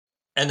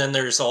 And then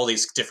there's all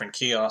these different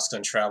kiosks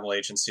and travel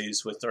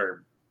agencies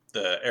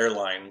the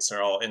airlines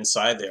are all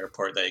inside the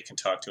airport that you can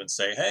talk to and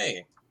say,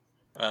 hey,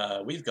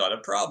 we've got a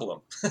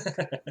problem.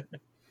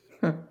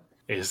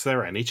 Is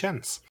there any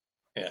chance?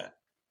 Yeah.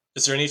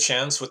 Is there any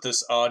chance with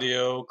this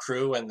audio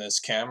crew and this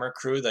camera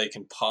crew that you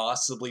can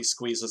possibly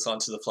squeeze us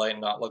onto the flight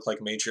and not look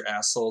like major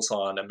assholes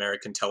on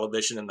American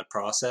television in the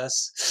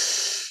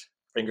process?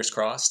 Fingers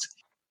crossed.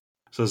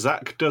 So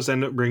Zach does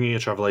end up bringing a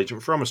travel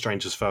agent from a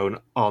stranger's phone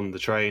on the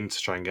train to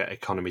try and get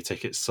economy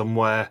tickets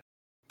somewhere.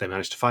 They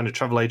manage to find a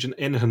travel agent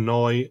in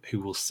Hanoi who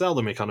will sell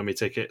them economy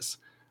tickets,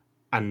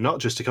 and not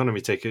just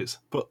economy tickets,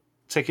 but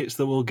tickets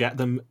that will get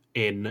them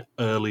in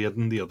earlier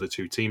than the other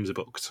two teams are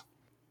booked.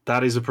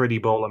 That is a pretty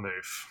baller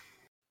move.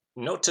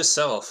 Note to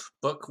self,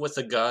 book with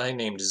a guy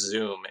named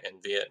Zoom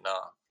in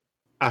Vietnam.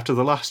 After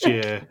the last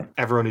year,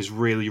 everyone is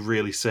really,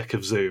 really sick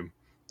of Zoom,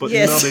 but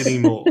Yes. not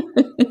anymore.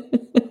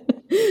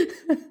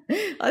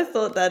 I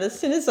thought that as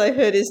soon as I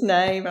heard his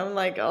name, I'm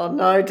like, oh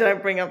no,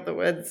 don't bring up the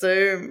word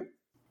Zoom.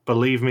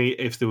 Believe me,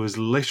 if there was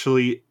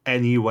literally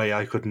any way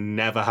I could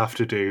never have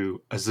to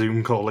do a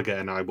Zoom call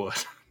again, I would.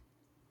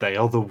 They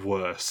are the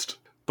worst.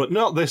 But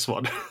not this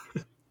one.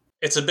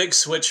 It's a big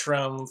switch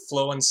from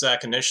Flo and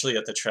Zach initially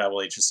at the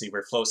travel agency,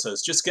 where Flo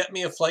says, just get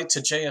me a flight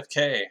to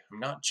JFK. I'm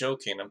not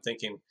joking. I'm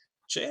thinking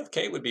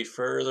JFK would be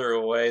further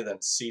away than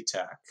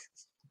SeaTac.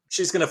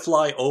 She's going to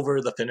fly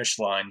over the finish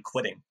line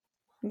quitting.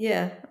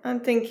 Yeah, I'm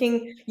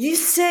thinking, you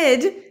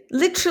said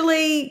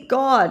literally,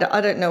 God,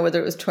 I don't know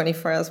whether it was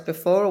 24 hours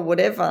before or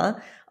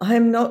whatever,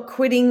 I'm not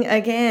quitting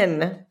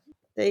again.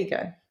 There you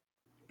go.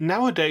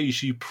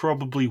 Nowadays, you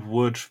probably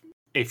would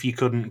if you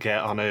couldn't get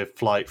on a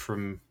flight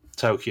from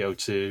Tokyo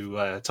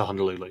to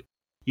Honolulu.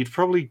 You'd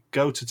probably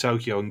go to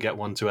Tokyo and get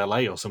one to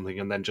LA or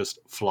something and then just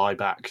fly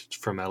back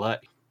from LA.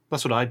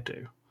 That's what I'd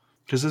do.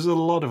 Because there's a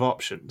lot of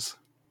options.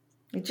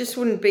 It just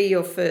wouldn't be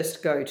your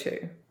first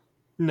go-to.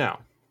 No.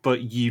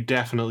 But you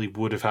definitely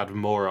would have had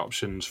more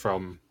options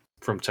from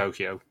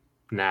Tokyo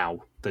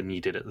now than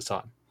you did at the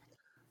time.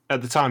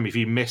 At the time, if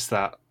you missed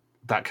that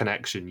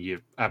connection,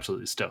 you're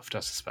absolutely stuffed,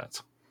 I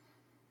suspect.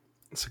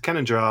 So Ken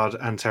and Gerard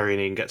and Terry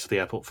and Ian get to the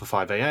airport for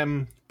 5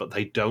 a.m, but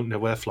they don't know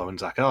where Flo and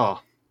Zach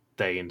are.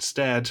 They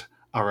instead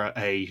are at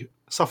a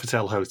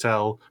Sofitel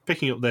hotel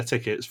picking up their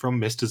tickets from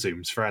Mr.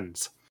 Zoom's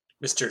friends.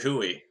 Mr.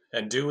 Hui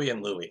and Dewey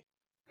and Louie.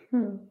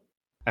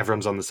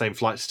 Everyone's on the same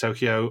flight to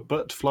Tokyo,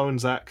 but Flo and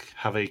Zach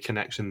have a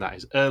connection that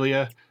is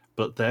earlier,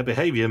 but their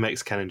behaviour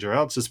makes Ken and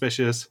Gerard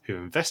suspicious, who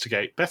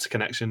investigate better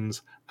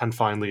connections and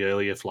find the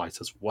earlier flight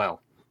as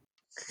well.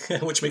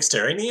 Which makes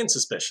Terry and Ian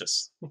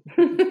suspicious.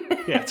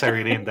 Yeah, Terry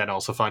and Ian then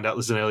also find out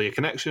there's an earlier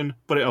connection,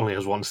 but it only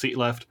has one seat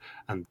left,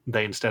 and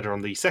they instead are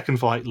on the second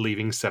flight,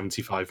 leaving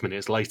 75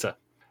 minutes later.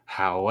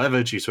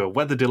 However, due to a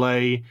weather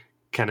delay,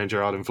 Ken and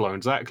Gerard and Flo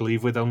and Zach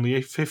leave with only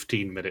a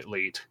 15-minute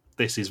lead.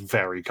 This is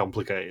very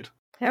complicated.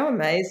 How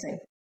amazing.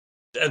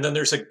 And then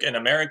there's an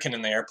American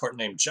in the airport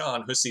named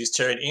John who sees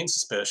Terry and Ian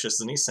suspicious,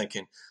 and he's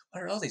thinking,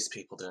 what are all these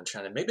people doing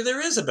trying to... Maybe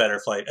there is a better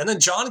flight. And then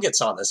John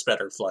gets on this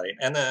better flight.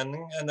 And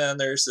then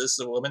there's this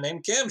woman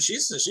named Kim. She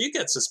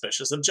gets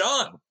suspicious of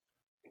John.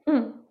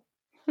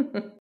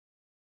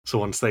 So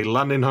once they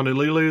land in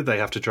Honolulu, they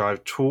have to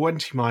drive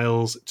 20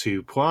 miles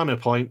to Puana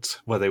Point,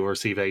 where they will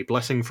receive a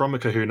blessing from a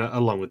kahuna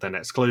along with their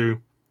next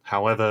clue.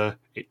 However,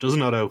 it does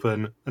not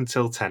open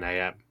until 10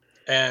 a.m.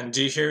 And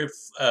do you hear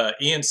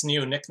Ian's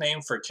new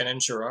nickname for Ken and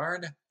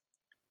Gerard?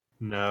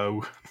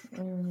 No.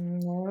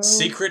 No.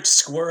 Secret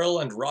Squirrel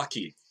and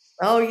Rocky.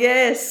 Oh,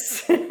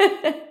 yes.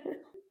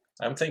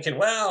 I'm thinking,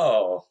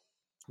 wow,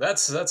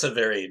 That's a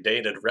very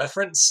dated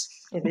reference.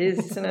 It is,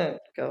 isn't it?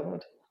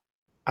 God.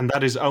 And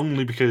that is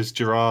only because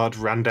Gerard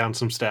ran down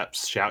some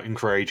steps shouting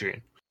for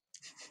Adrian.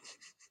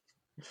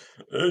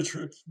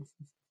 Adrian.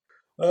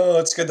 Oh,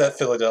 it's good that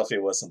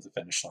Philadelphia wasn't the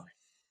finish line.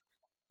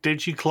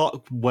 Did you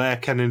clock where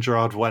Ken and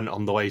Gerard went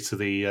on the way to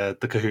the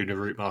Kahuna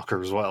route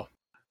marker as well?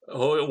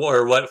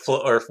 Or where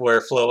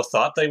Flo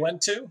thought they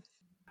went to?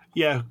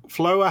 Yeah,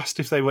 Flo asked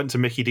if they went to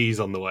Mickey D's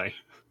on the way,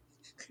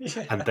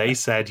 Yeah. and they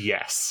said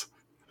yes.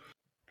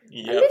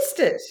 I missed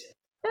it.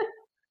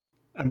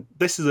 And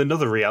this is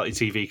another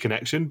reality TV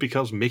connection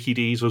because Mickey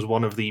D's was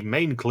one of the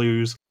main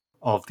clues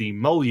of the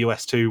Mole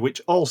US2,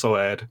 which also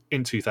aired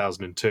in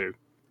 2002,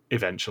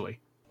 eventually.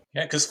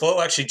 Yeah, because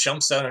Flo actually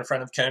jumps out in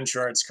front of Ken and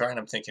Gerard's car, and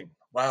I'm thinking,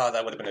 wow,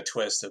 that would have been a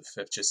twist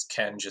if just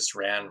Ken just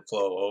ran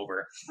Flo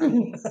over.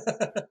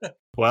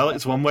 Well,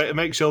 it's one way to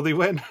make sure they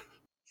win.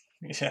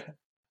 Yeah.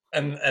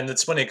 And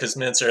it's funny because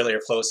minutes earlier,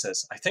 Flo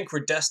says, I think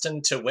we're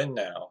destined to win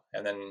now.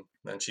 And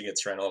then she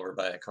gets run over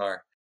by a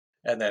car.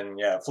 And then,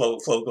 yeah, Flo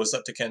goes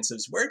up to Ken and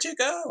says, where'd you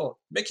go?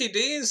 Mickey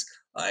D's?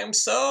 I'm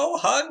so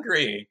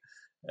hungry.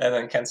 And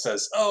then Ken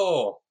says,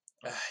 don't.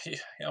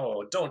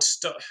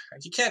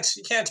 You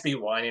can't be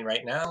whining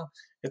right now.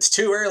 It's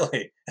too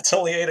early. It's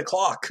only 8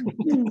 o'clock.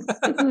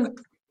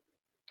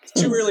 It's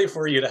too early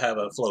for you to have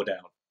a Flo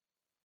down.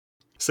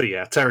 So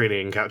yeah, Terry and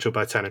Ian catch up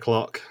by 10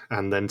 o'clock,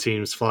 and then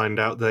teams find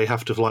out they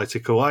have to fly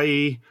to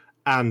Kauai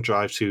and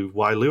drive to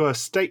Wailua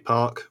State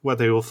Park, where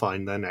they will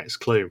find their next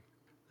clue.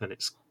 And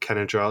it's Ken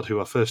and Gerard who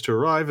are first to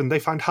arrive, and they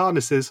find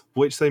harnesses,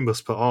 which they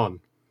must put on.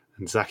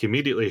 And Zach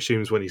immediately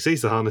assumes when he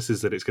sees the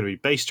harnesses that it's going to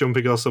be base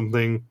jumping or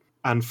something,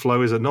 and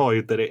Flo is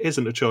annoyed that it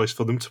isn't a choice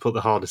for them to put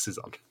the harnesses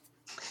on.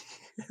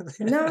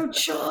 No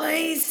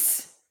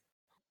choice.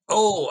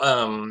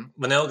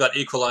 Manel got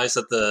equalized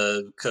at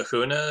the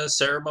Kahuna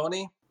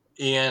ceremony.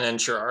 Ian and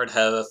Gerard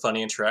have a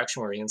funny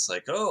interaction where Ian's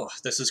like, oh,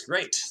 this is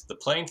great. The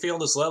playing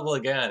field is level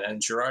again.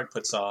 And Gerard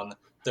puts on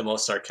the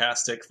most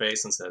sarcastic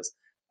face and says,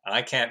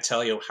 I can't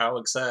tell you how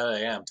excited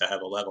I am to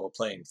have a level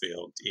playing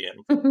field,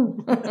 Ian.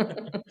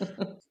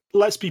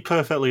 Let's be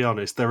perfectly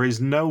honest, there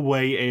is no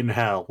way in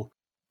hell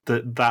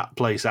that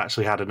place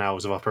actually had an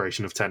hours of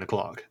operation of 10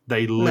 o'clock.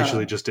 They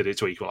literally just did it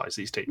to equalise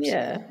these teams.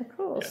 Yeah, of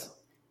course. Yeah.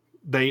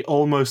 They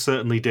almost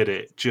certainly did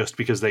it just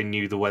because they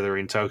knew the weather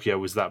in Tokyo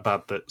was that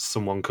bad that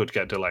someone could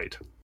get delayed.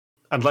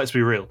 And let's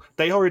be real,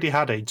 they already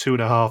had a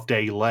 2.5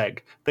 day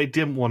leg. They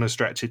didn't want to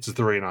stretch it to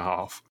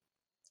 3.5.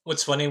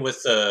 What's funny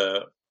with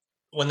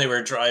when they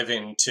were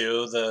driving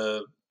to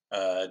the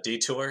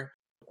detour,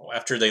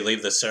 after they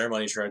leave the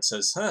ceremony, Gerard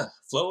says,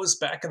 Flo is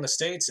back in the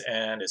States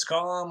and is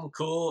calm,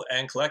 cool,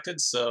 and collected,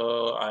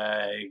 so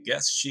I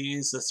guess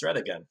she's the threat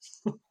again.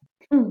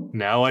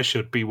 Now I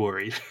should be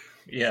worried.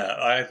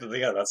 Yeah,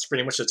 that's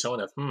pretty much the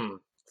tone of,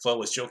 Flo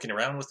was joking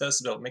around with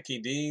us about Mickey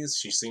D's.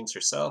 She seems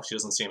herself. She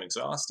doesn't seem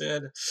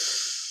exhausted.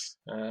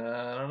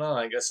 I don't know.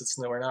 I guess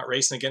we're not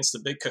racing against the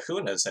big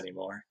kahunas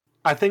anymore.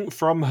 I think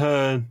from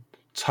her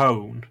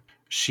tone,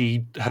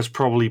 she has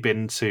probably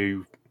been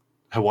to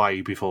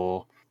Hawaii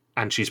before,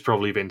 and she's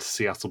probably been to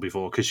Seattle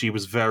before, because she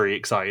was very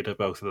excited at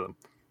both of them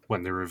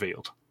when they were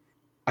revealed.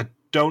 I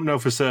don't know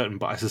for certain,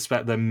 but I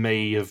suspect there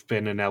may have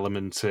been an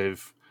element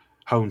of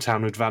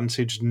hometown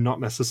advantage,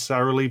 not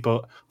necessarily,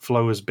 but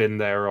Flo has been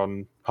there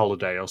on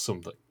holiday or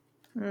something.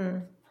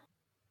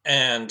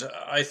 And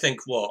I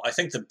think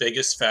the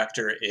biggest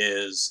factor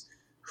is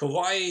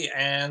Hawaii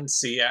and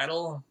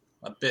Seattle,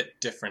 a bit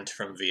different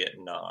from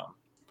Vietnam.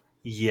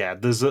 Yeah,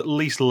 there's at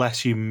least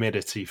less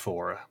humidity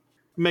for her.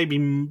 Maybe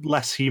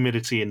less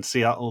humidity in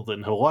Seattle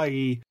than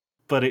Hawaii,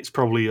 but it's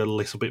probably a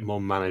little bit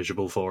more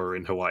manageable for her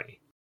in Hawaii.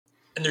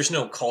 And there's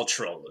no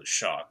cultural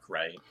shock,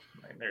 right?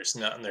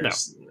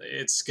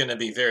 It's going to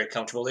be very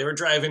comfortable. They were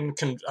driving,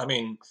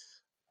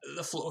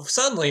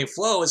 suddenly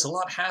Flo is a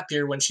lot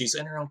happier when she's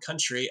in her own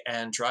country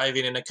and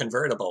driving in a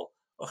convertible.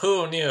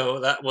 Who knew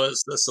that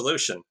was the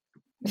solution?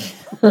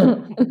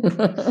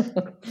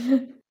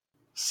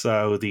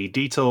 So the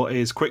detour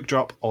is quick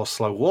drop or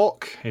slow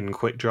walk. In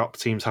quick drop,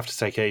 teams have to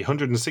take a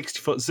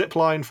 160-foot zip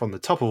line from the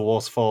top of a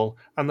waterfall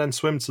and then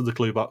swim to the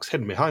clue box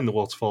hidden behind the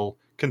waterfall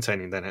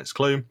containing their next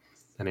clue.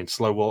 And in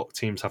slow walk,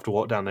 teams have to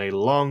walk down a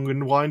long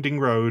and winding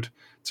road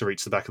to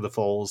reach the back of the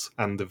falls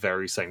and the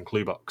very same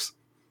clue box.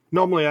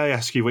 Normally I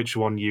ask you which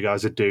one you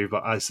guys would do,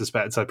 but I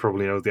suspect I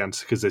probably know the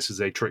answer because this is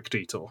a trick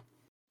detour.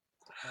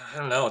 I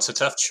don't know, it's a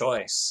tough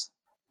choice.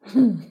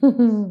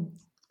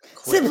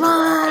 Zip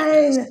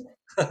line!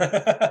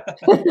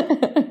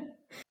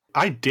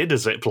 I did a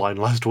zip line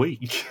last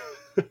week.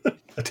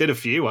 I did a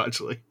few,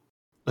 actually.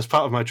 As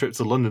part of my trip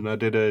to London, I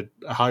did a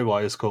high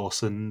wires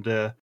course, and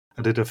I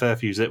did a fair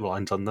few zip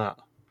lines on that.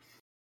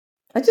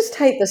 I just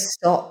hate the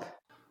stop.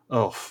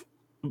 Oh,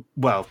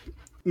 well,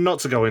 not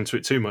to go into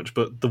it too much,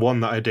 but the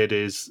one that I did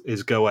is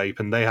Go Ape,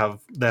 and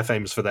they're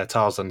famous for their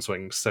Tarzan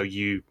swings. So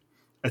you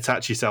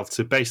attach yourself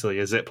to basically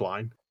a zip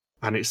line,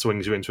 and it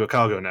swings you into a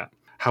cargo net.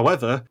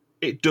 However,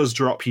 it does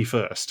drop you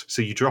first.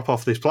 So you drop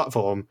off this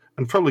platform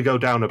and probably go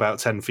down about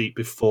 10 feet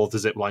before the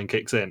zip line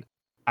kicks in.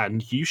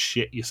 And you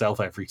shit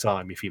yourself every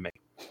time if you make.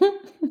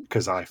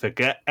 because I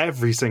forget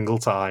every single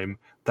time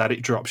that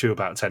it drops you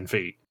about 10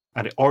 feet.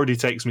 And it already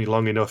takes me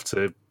long enough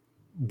to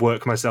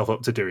work myself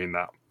up to doing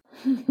that.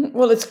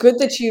 Well, it's good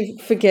that you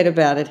forget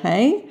about it,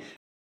 hey?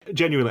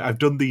 Genuinely, I've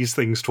done these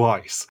things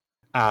twice,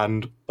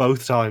 and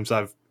both times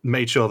I've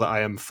made sure that I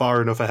am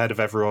far enough ahead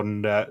of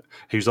everyone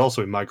who's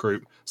also in my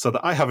group so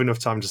that I have enough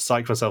time to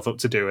psych myself up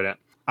to doing it.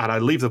 And I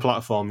leave the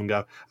platform and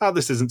go, oh,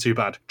 this isn't too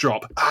bad.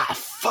 Drop. Ah,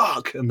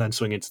 fuck! And then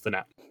swing into the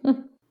net.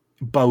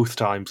 Both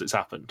times it's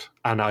happened,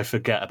 and I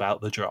forget about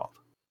the drop.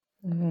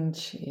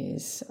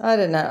 Jeez. I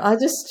don't know.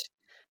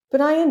 But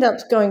I end up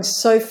going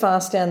so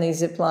fast down these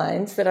zip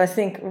lines that I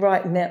think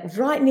right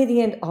near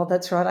the end, oh,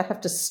 that's right, I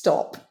have to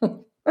stop.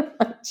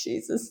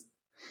 Jesus.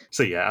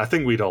 So yeah, I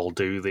think we'd all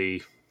do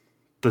the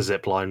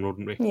zip line,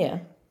 wouldn't we? Yeah.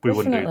 We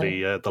wouldn't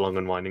definitely. do the long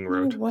and winding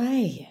road. No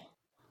way.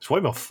 It's way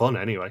more fun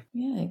anyway.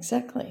 Yeah,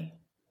 exactly.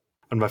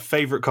 And my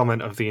favourite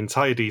comment of the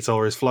entire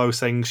detour is Flo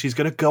saying she's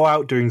going to go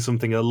out doing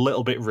something a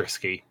little bit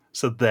risky,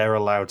 so they're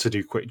allowed to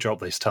do quick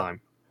drop this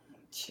time.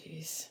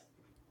 Jeez.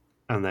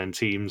 And then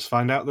teams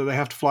find out that they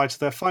have to fly to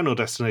their final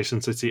destination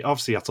city of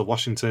Seattle,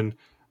 Washington,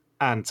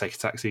 and take a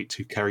taxi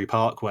to Kerry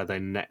Park, where their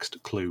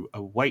next clue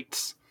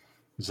awaits.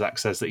 Zach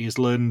says that he's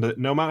learned that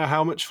no matter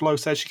how much Flo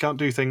says she can't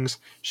do things,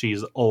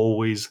 she's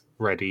always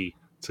ready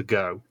to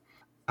go.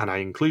 And I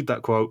include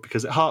that quote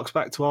because it harks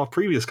back to our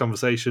previous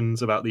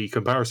conversations about the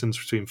comparisons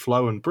between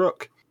Flo and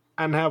Brooke,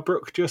 and how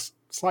Brooke just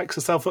psychs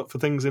herself up for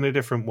things in a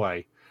different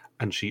way,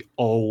 and she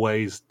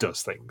always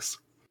does things.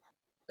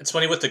 It's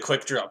funny with the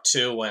quick drop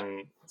too,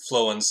 when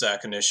Flo and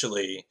Zach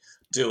initially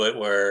do it,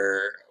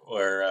 where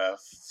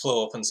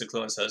Flo opens the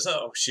clue and says,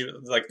 "Oh,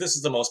 this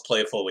is the most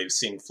playful we've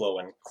seen Flo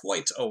in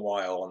quite a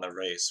while in the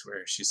race."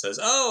 Where she says,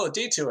 "Oh,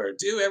 detour,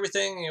 do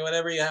everything,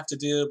 whatever you have to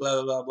do,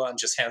 blah blah blah blah," and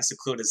just hands the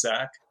clue to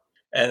Zach.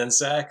 And then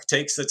Zach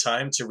takes the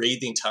time to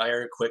read the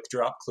entire quick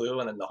drop clue,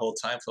 and then the whole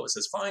time Flo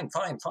says, "Fine,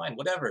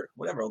 whatever,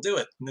 I'll do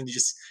it." And then he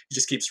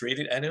just keeps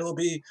reading, and it'll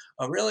be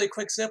a really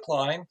quick zip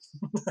line.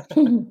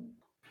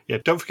 Yeah,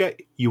 don't forget,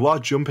 you are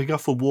jumping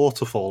off a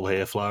waterfall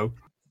here, Flo.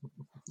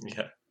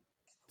 Yeah.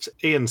 So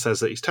Ian says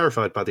that he's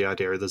terrified by the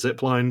idea of the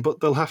zip line, but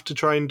they'll have to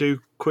try and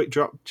do quick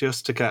drop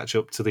just to catch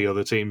up to the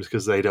other teams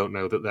because they don't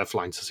know that they're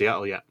flying to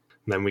Seattle yet.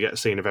 And then we get a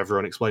scene of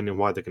everyone explaining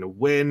why they're going to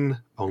win.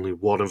 Only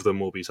one of them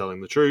will be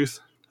telling the truth.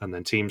 And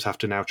then teams have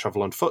to now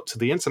travel on foot to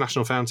the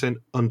International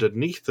Fountain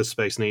underneath the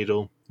Space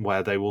Needle,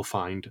 where they will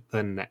find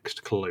their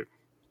next clue.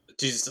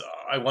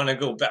 I want to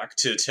go back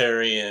to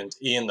Terry and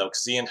Ian, though,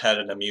 because Ian had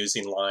an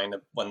amusing line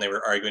when they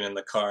were arguing in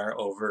the car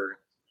over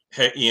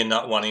Ian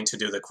not wanting to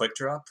do the quick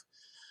drop.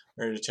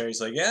 Or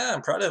Terry's like, "Yeah,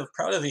 I'm proud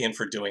of Ian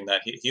for doing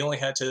that. He only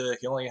had to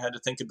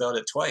think about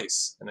it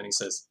twice." And then he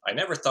says, "I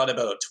never thought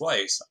about it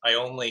twice. I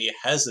only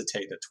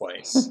hesitated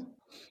twice."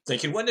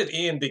 Thinking, when did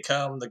Ian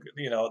become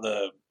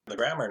the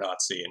grammar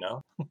Nazi,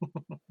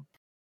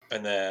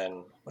 And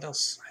then what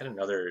else? I had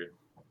another.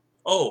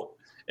 Oh,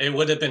 it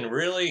would have been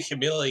really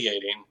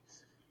humiliating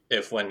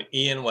if when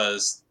Ian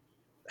was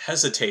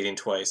hesitating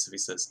twice, if he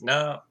says,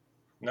 no,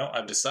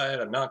 I've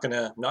decided I'm not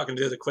gonna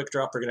do the quick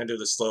drop, we're gonna do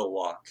the slow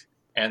walk.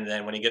 And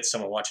then when he gets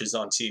someone watches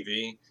on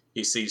TV,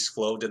 he sees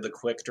Flo did the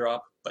quick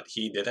drop, but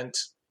he didn't.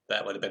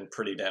 That would have been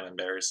pretty damn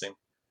embarrassing.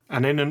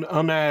 And in an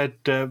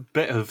unaired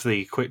bit of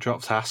the quick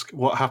drop task,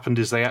 what happened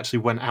is they actually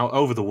went out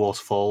over the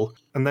waterfall,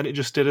 and then it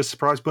just did a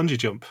surprise bungee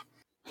jump.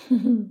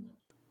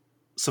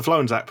 So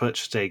Flo and Zach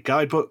purchased a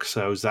guidebook,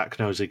 so Zach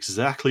knows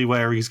exactly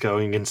where he's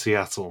going in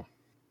Seattle.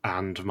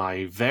 And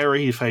my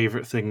very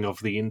favourite thing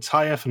of the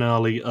entire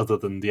finale, other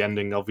than the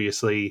ending,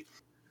 obviously,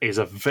 is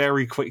a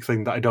very quick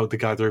thing that I don't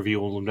think either of you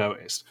will have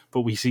noticed.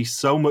 But we see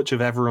so much of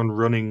everyone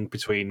running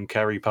between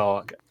Kerry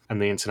Park and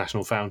the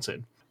International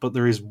Fountain. But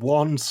there is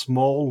one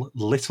small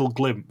little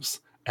glimpse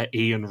at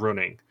Ian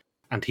running.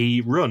 And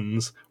he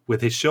runs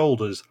with his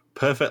shoulders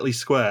perfectly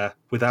square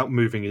without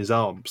moving his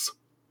arms.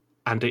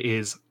 And it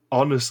is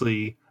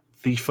honestly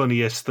the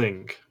funniest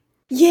thing.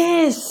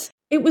 Yes!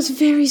 It was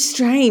very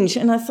strange,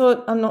 and I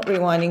thought, I'm not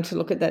rewinding to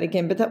look at that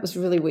again, but that was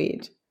really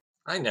weird.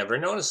 I never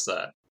noticed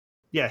that.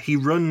 Yeah, he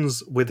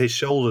runs with his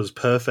shoulders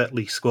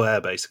perfectly square,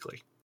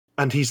 basically.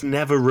 And he's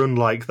never run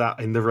like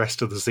that in the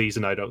rest of the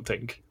season, I don't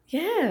think.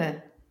 Yeah.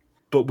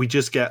 But we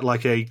just get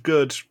like a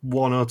good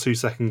 1 or 2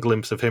 second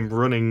glimpse of him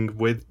running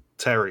with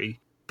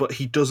Terry, but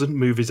he doesn't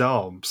move his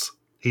arms.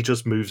 He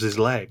just moves his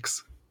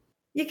legs.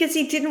 Yeah, because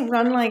he didn't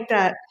run like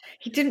that.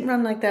 He didn't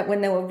run like that when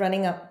they were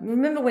running up.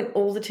 Remember when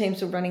all the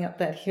teams were running up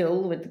that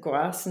hill with the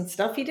grass and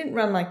stuff? He didn't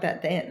run like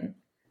that then.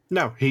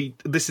 No,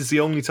 this is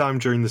the only time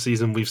during the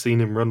season we've seen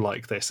him run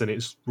like this, and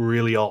it's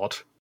really odd.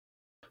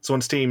 So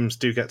once teams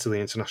do get to the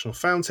International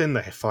Fountain,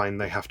 they find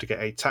they have to get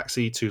a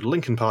taxi to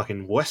Lincoln Park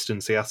in western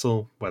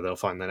Seattle, where they'll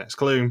find their next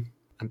clue,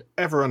 and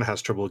everyone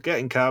has trouble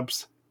getting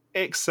cabs,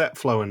 except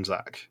Flo and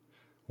Zach.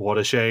 What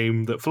a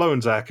shame that Flo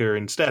and Zach are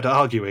instead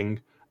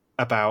arguing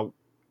about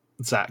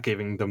Zach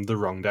giving them the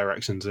wrong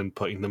directions and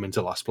putting them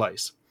into last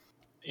place.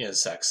 Yeah,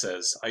 Zach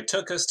says, "I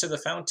took us to the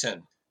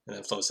fountain." And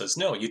then Flo says,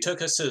 "No, you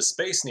took us to the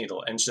Space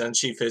Needle." And then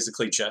she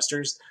physically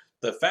gestures,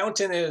 "The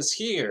fountain is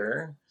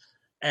here."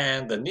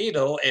 And the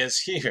needle is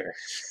here.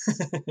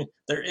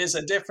 There is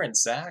a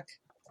difference, Zach.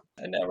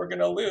 And now we're going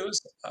to lose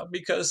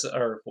because,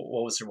 or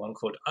what was her one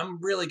quote?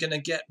 I'm really going to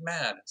get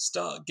mad.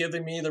 Stop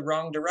giving me the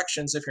wrong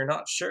directions if you're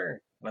not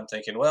sure. And I'm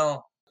thinking,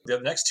 well, the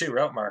next two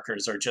route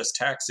markers are just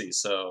taxis.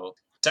 So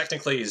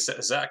technically,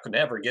 Zach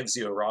never gives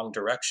you a wrong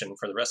direction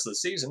for the rest of the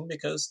season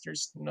because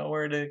there's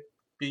nowhere to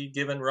be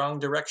given wrong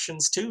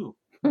directions to.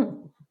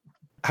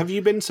 Have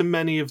you been to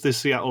many of the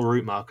Seattle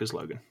route markers,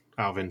 Logan,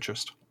 out of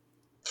interest?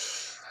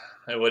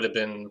 It would have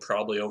been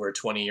probably over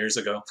 20 years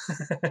ago.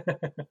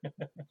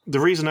 The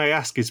reason I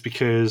ask is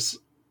because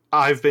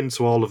I've been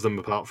to all of them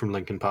apart from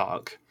Lincoln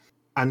Park.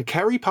 And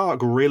Kerry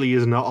Park really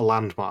is not a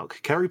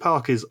landmark. Kerry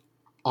Park is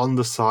on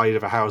the side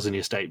of a housing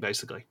estate,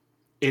 basically.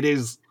 It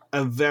is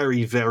a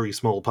very, very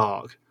small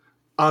park,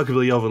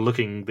 arguably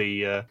overlooking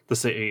the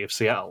city of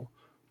Seattle,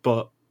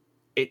 but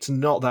it's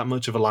not that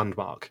much of a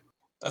landmark.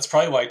 That's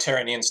probably why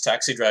Terran Ian's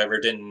taxi driver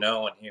didn't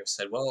know, and he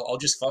said, well, I'll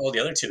just follow the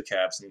other two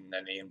cabs. And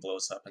then Ian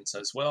blows up and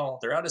says, well,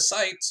 they're out of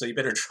sight, so you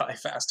better drive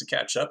fast to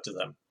catch up to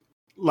them.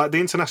 Like, the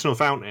International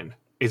Fountain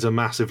is a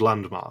massive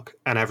landmark,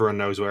 and everyone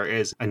knows where it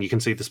is, and you can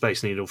see the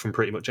Space Needle from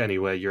pretty much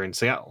anywhere you're in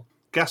Seattle.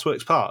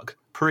 Gasworks Park,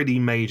 pretty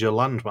major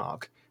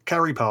landmark.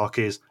 Kerry Park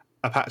is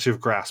a patch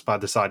of grass by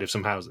the side of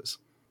some houses.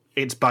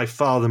 It's by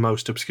far the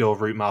most obscure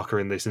route marker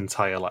in this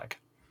entire leg.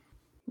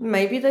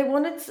 Maybe they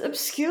wanted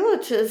obscure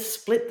to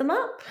split them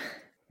up.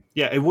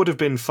 Yeah, it would have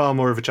been far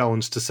more of a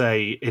challenge to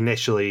say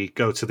initially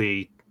go to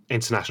the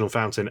International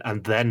Fountain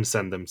and then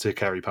send them to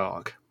Kerry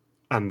Park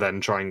and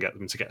then try and get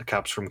them to get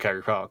cabs from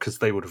Kerry Park, because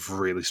they would have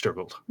really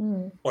struggled.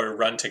 Or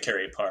run to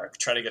Kerry Park,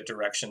 try to get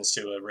directions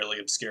to a really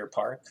obscure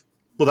park.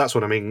 Well, that's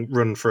what I mean,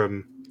 run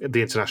from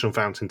the International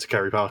Fountain to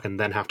Kerry Park and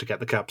then have to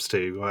get the cabs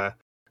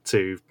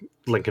to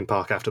Lincoln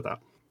Park after that.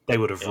 They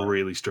would have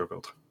really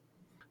struggled.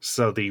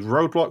 So the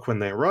roadblock when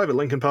they arrive at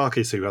Lincoln Park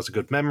is who has a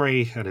good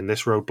memory, and in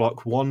this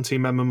roadblock, one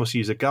team member must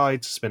use a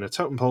guide to spin a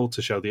totem pole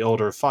to show the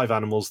order of 5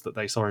 animals that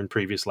they saw in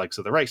previous legs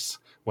of the race.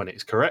 When it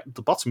is correct,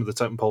 the bottom of the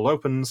totem pole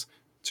opens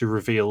to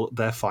reveal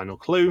their final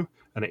clue,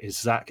 and it is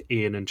Zach,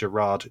 Ian, and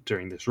Gerard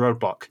during this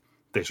roadblock.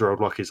 This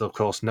roadblock is, of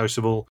course,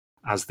 notable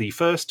as the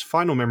first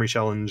final memory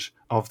challenge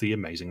of the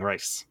amazing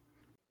race.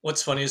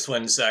 What's funny is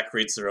when Zach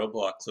reads the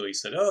roadblock clue, he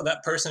said, oh,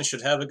 that person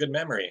should have a good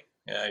memory.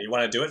 You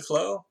want to do it,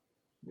 Flo?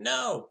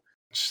 No.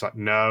 She's like,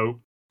 no.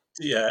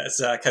 Yeah,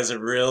 Zach has a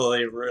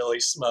really, really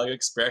smug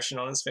expression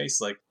on his face,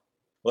 like,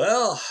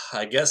 well,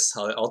 I guess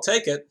I'll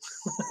take it.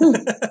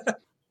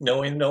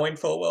 knowing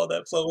full well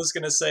that Flo was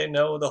going to say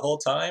no the whole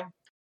time.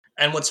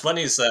 And what's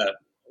funny is that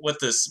with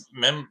this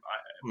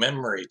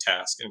memory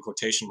task, in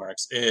quotation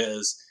marks,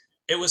 is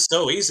it was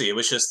so easy. It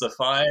was just the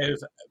 5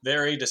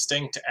 very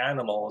distinct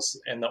animals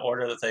in the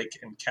order that they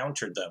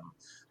encountered them.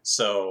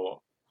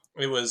 So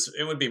it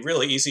would be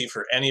really easy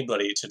for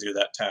anybody to do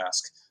that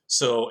task.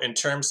 So in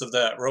terms of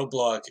that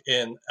roadblock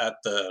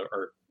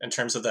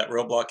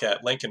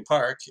at Lincoln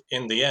Park,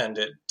 in the end,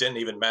 it didn't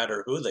even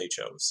matter who they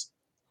chose.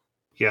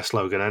 Yes,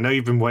 Logan, I know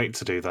you've been waiting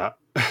to do that.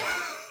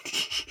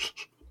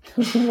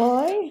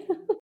 Why?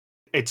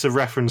 It's a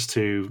reference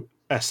to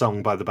a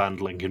song by the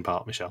band Linkin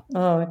Park, Michelle.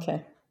 Oh,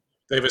 okay.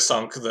 They have a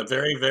song, the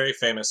very, very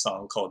famous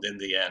song called In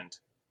the End.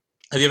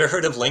 Have you ever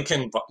heard of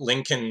Linkin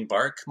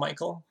Bark,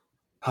 Michael?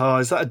 Oh,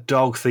 is that a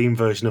dog-themed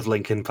version of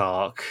Linkin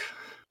Park?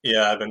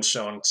 Yeah, I've been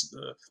shown.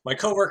 My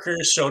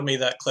coworkers showed me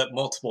that clip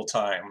multiple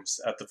times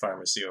at the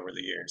pharmacy over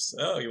the years.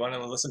 Oh, you want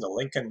to listen to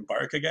Linkin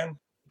Bark again?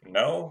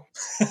 No.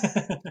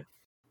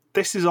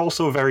 This is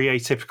also a very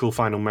atypical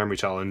final memory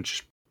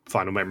challenge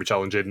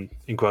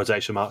in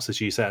quotation marks,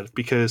 as you said,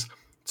 because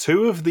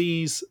 2 of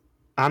these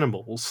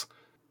animals,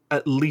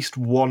 at least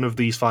one of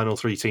these final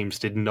 3 teams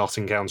did not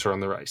encounter on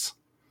the race.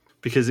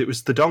 Because it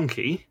was the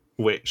donkey,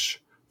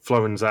 which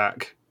Flo and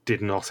Zach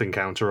did not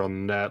encounter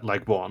on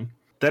leg 1.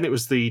 Then it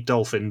was the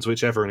dolphins,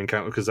 which everyone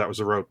encountered because that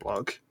was a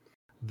roadblock.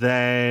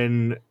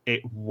 Then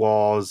it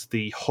was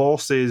the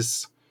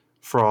horses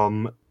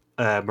from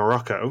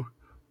Morocco,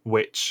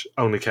 which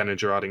only Ken and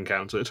Gerard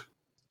encountered.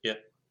 Yeah.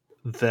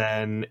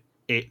 Then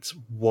it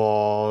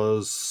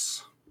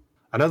was...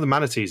 I know the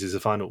manatees is the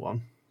final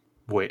one,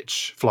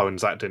 which Flo and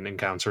Zach didn't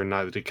encounter, and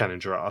neither did Ken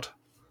and Gerard.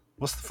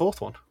 What's the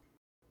 4th one?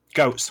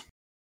 Goats.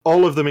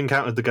 All of them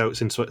encountered the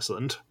goats in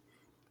Switzerland.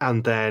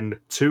 And then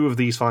 2 of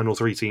these final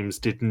 3 teams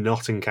did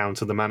not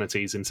encounter the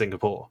manatees in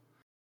Singapore.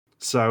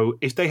 So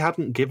if they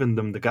hadn't given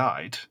them the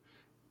guide,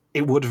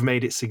 it would have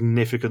made it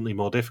significantly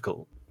more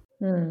difficult.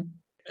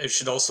 It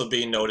should also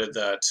be noted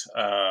that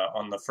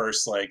on the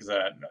first leg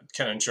that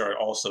Ken and Gerard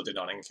also did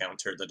not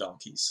encounter the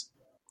donkeys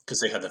because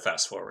they had to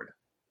fast forward.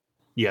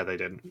 Yeah, they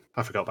didn't.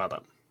 I forgot about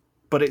that.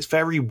 But it's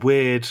very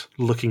weird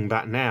looking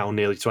back now,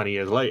 nearly 20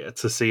 years later,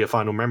 to see a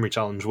final memory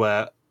challenge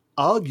where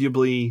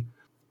arguably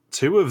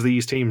 2 of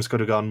these teams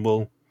could have gone,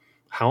 well,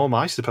 how am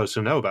I supposed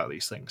to know about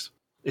these things?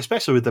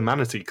 Especially with the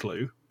manatee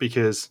clue,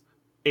 because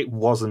it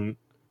wasn't,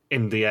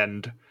 in the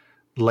end,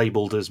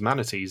 labelled as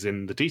manatees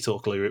in the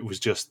detour clue. It was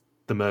just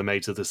the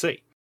mermaids of the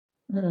sea.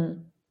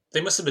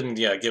 They must have been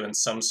given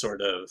some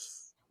sort of...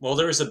 Well,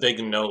 there was a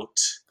big note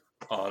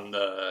on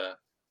the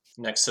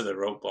next to the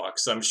roadblock.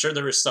 So I'm sure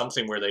there was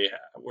something where they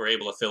were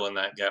able to fill in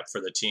that gap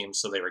for the team,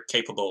 so they were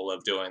capable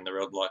of doing the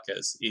roadblock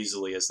as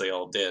easily as they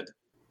all did.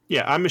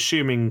 Yeah, I'm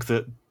assuming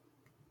that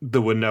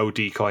there were no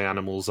decoy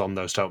animals on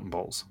those totem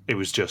poles. It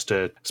was just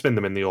to spin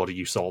them in the order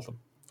you saw them,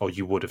 or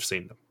you would have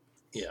seen them.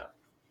 Yeah.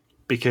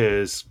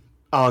 Because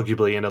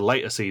arguably in a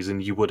later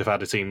season, you would have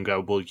had a team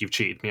go, well, you've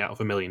cheated me out of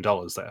 $1 million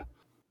there.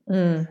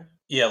 Mm.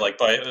 Yeah, like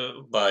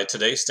by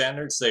today's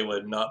standards, they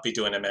would not be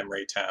doing a final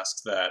memory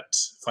task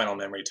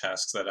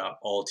that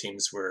all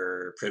teams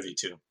were privy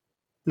to.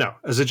 No,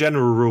 as a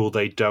general rule,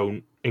 they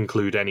don't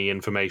include any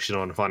information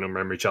on a final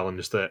memory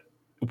challenge that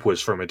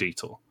was from a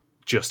detour,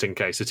 just in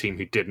case a team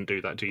who didn't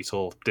do that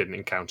detour didn't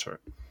encounter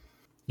it.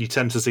 You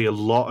tend to see a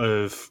lot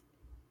of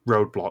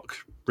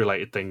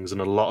roadblock-related things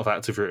and a lot of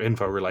active route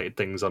info-related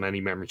things on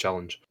any memory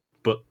challenge,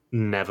 but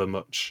never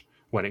much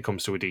when it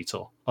comes to a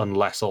detour,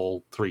 unless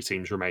all 3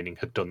 teams remaining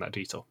had done that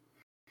detour.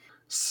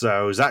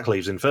 So Zach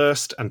leaves in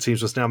first, and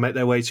teams must now make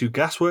their way to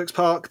Gasworks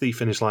Park, the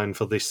finish line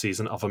for this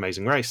season of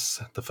Amazing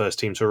Race. The first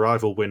team to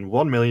arrive will win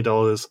 $1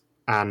 million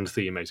and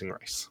the Amazing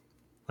Race.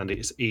 And it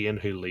is Ian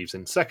who leaves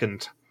in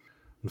second.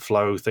 And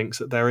Flo thinks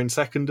that they're in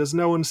second as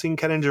no one's seen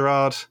Ken and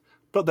Gerard,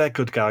 but they're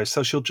good guys,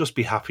 so she'll just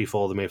be happy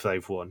for them if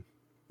they've won.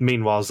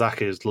 Meanwhile,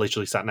 Zach is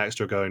literally sat next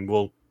to her going,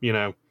 well,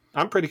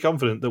 I'm pretty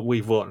confident that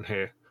we've won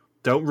here.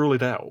 Don't rule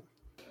it out.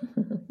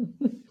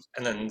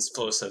 And then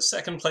Flo says,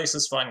 second place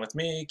is fine with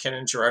me. Ken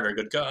and Gerard are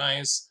good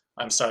guys.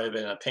 I'm sorry I've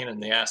been a pain in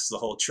the ass the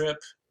whole trip.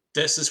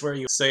 This is where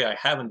you say I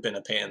haven't been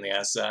a pain in the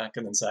ass, Zach.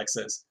 And then Zach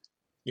says,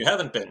 you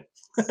haven't been.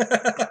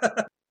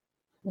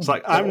 It's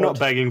like, I'm not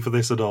begging for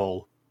this at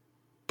all.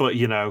 But,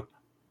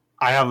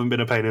 I haven't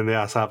been a pain in the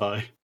ass, have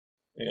I?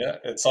 Yeah,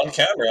 it's on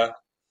camera.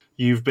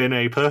 You've been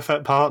a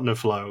perfect partner,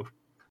 Flo.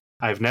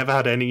 I've never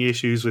had any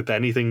issues with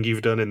anything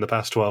you've done in the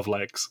past 12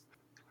 legs.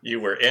 You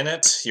were in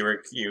it.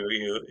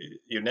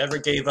 You never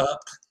gave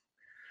up.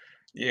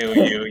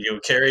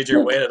 You carried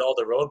your weight at all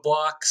the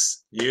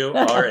roadblocks. You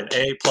are an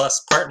A+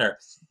 partner.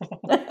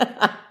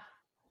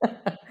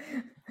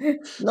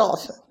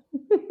 Not.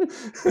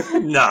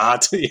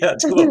 Not. Yeah,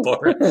 to a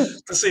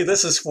Borat. See,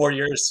 this is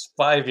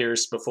 5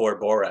 years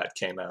before Borat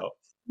came out.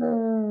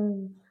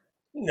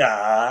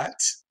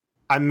 Not.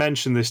 I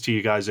mentioned this to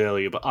you guys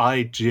earlier, but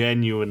I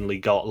genuinely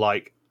got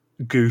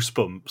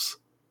goosebumps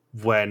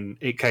when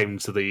it came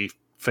to the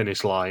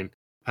finish line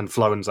and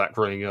Flo and Zach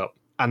running up.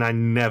 And I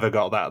never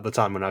got that at the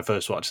time when I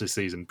first watched this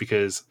season,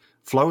 because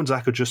Flo and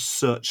Zach are just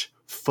such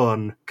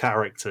fun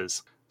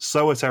characters.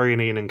 So are Terry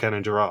and Ian and Ken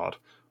and Gerard.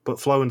 But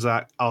Flo and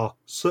Zach are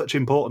such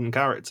important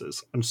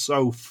characters and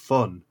so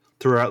fun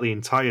throughout the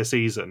entire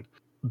season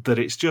that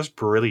it's just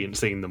brilliant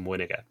seeing them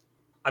win again.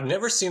 I've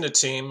never seen a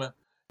team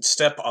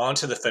step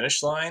onto the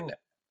finish line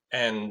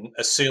and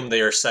assume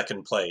they are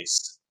second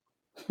place.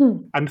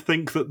 And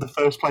think that the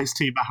first place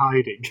team are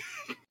hiding.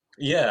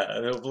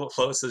 Yeah,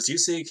 Flo says, you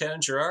see Ken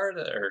and Gerard?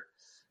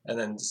 And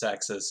then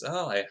Zach says,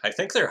 oh, I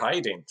think they're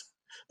hiding.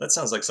 That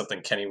sounds like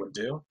something Kenny would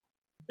do.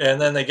 And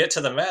then they get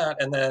to the mat,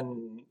 and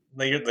then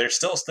they're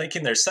still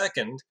thinking they're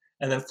second,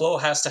 and then Flo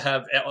has to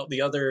have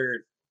the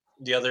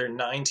other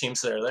 9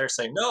 teams that are there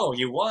say, no,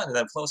 you won. And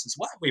then Flo says,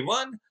 what, we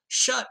won?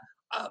 Shut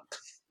up.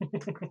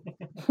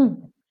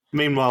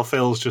 Meanwhile,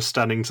 Phil's just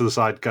standing to the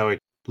side going,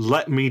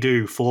 let me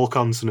do 4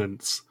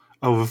 continents,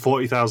 over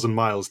 40,000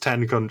 miles,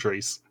 10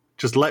 countries.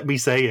 Just let me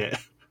say it.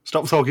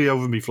 Stop talking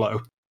over me,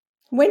 Flo.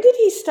 When did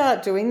he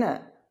start doing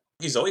that?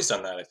 He's always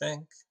done that, I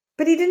think.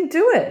 But he didn't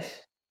do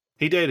it.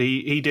 He did.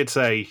 He did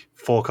say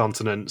 4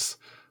 continents,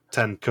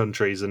 10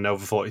 countries, and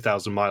over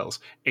 40,000 miles.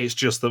 It's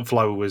just that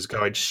Flo was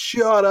going,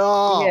 shut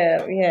up! Yeah,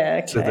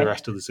 okay. To the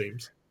rest of the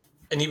teams.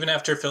 And even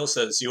after Phil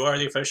says, you are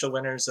the official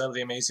winners of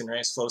the Amazing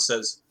Race, Flo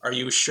says, are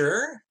you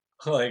sure?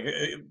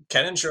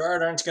 Ken and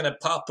Gerard aren't going to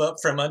pop up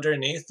from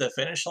underneath the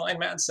finish line,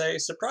 man, and say,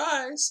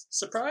 surprise,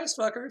 surprise,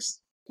 fuckers,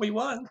 we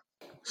won.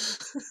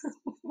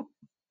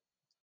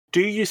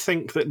 Do you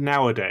think that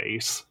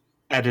nowadays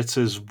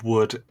editors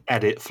would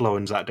edit Flo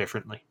and Zach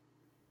differently?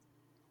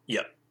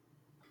 Yep.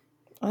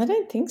 I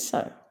don't think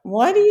so.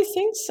 Why do you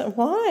think so?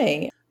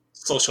 Why?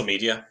 Social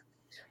media.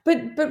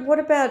 But what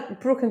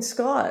about Brooke and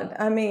Scott?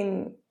 I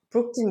mean,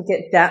 Brooke didn't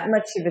get that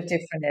much of a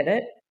different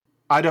edit.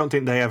 I don't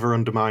think they ever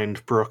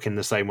undermined Brooke in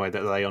the same way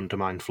that they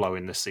undermined Flo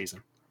in this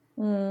season.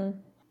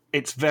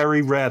 It's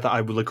very rare that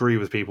I will agree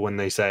with people when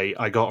they say,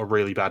 I got a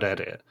really bad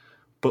edit.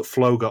 But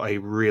Flo got a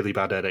really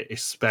bad edit,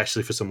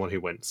 especially for someone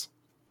who wins.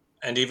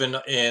 And even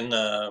in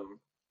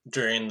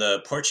during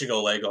the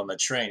Portugal leg on the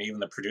train, even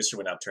the producer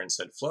went up to her and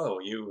said, Flo,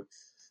 you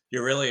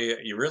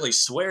really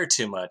swear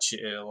too much.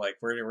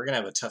 We're gonna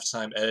have a tough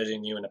time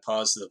editing you in a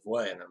positive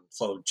way. And then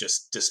Flo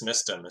just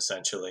dismissed him,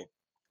 essentially.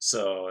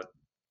 So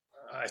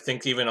I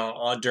think even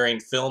during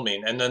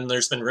filming, and then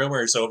there's been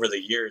rumors over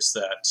the years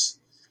that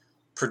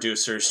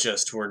producers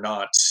just were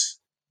not,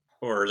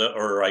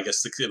 or I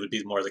guess it would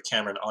be more the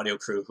camera and audio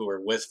crew who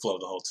were with Flo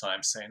the whole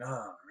time saying, oh,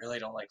 I really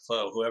don't like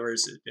Flo.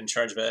 Whoever's in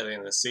charge of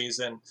editing the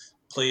season,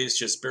 please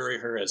just bury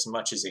her as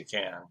much as you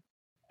can.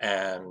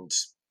 And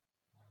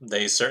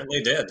they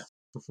certainly did.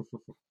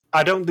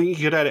 I don't think you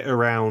could edit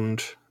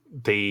around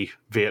the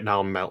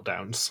Vietnam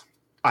meltdowns.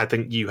 I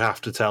think you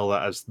have to tell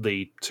that as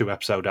the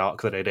 2-episode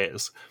arc that it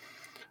is.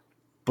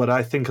 But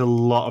I think a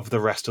lot of the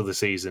rest of the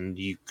season,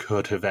 you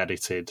could have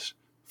edited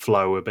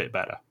Flo a bit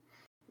better.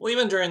 Well,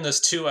 even during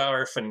this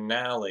 2-hour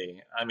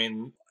finale, I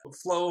mean,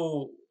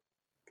 Flo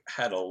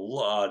had a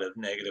lot of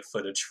negative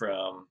footage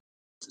from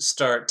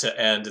start to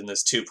end in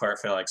this 2-part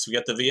finale. So we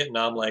get the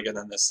Vietnam leg and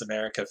then this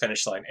America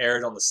finish line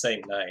aired on the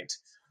same night.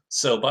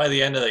 So by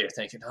the end of it, you're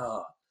thinking,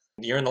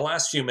 you're in the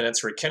last few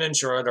minutes where Ken and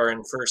Gerard are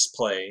in first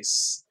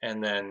place,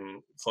 and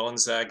then Flo and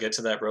Zach get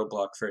to that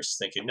roadblock first,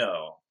 thinking,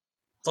 no,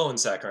 Flo and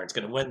Zach aren't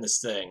going to win this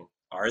thing,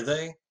 are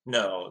they?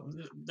 No,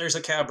 there's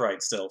a cab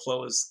ride still.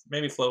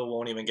 Maybe Flo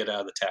won't even get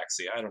out of the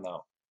taxi. I don't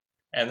know.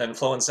 And then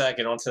Flo and Zach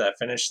get onto that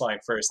finish line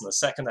first, and the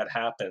second that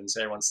happens,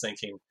 everyone's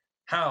thinking,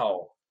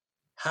 how?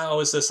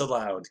 How is this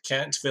allowed?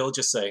 Can't Phil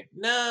just say,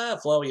 nah,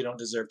 Flo, you don't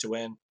deserve to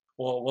win?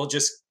 Well, we'll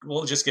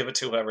just give it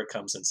to whoever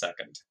comes in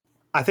second.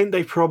 I think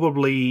they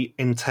probably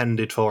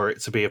intended for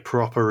it to be a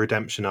proper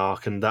redemption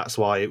arc, and that's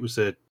why it was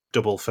a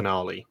double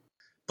finale.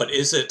 But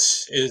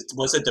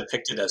was it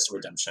depicted as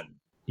redemption?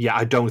 Yeah,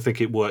 I don't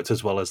think it worked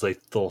as well as they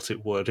thought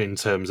it would in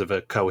terms of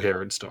a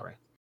coherent story.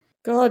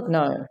 God,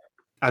 no.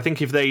 I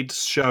think if they'd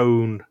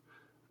shown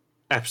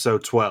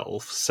episode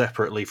 12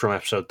 separately from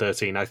episode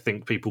 13, I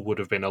think people would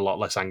have been a lot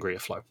less angry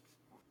at Flo.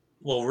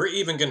 Well, we're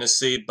even going to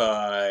see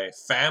by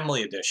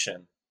Family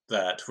Edition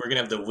that we're going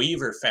to have the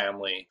Weaver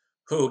family,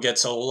 who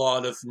gets a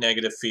lot of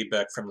negative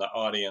feedback from the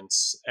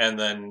audience, and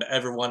then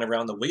everyone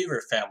around the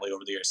Weaver family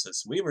over the years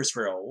says Weavers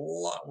were a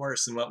lot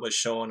worse than what was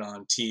shown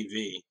on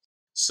TV.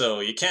 So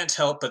you can't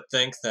help but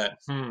think that,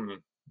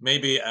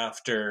 maybe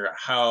after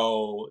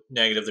how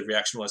negative the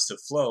reaction was to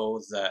Flo,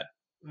 that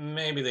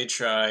maybe they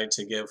try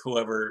to give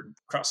whoever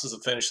crosses the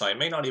finish line,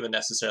 may not even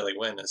necessarily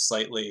win, a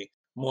slightly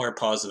more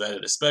positive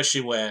edit,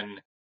 especially when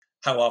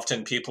how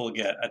often people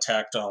get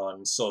attacked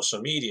on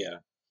social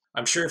media.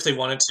 I'm sure if they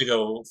wanted to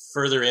go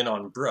further in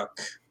on Brooke,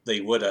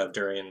 they would have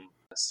during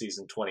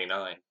season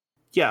 29.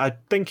 Yeah, I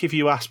think if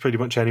you ask pretty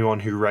much anyone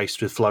who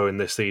raced with Flo in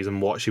this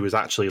season what she was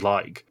actually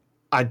like,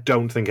 I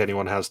don't think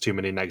anyone has too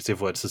many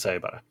negative words to say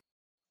about her.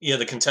 Yeah,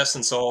 the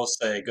contestants all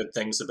say good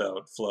things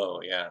about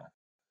Flo, yeah.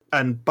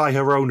 And by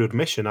her own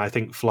admission, I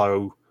think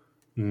Flo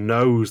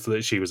knows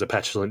that she was a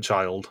petulant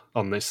child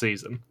on this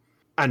season.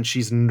 And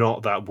she's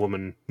not that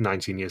woman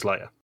 19 years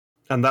later.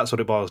 And that's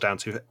what it boils down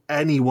to. If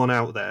anyone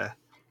out there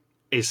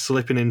is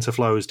slipping into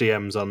Flo's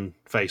DMs on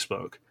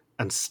Facebook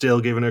and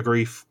still giving her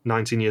grief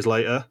 19 years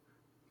later,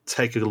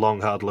 take a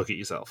long, hard look at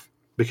yourself.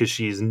 Because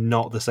she is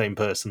not the same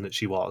person that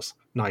she was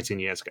 19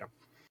 years ago.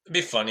 It'd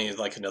be funny,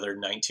 like another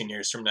 19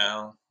 years from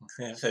now,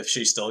 if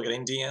she's still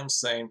getting DMs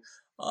saying,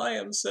 I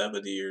am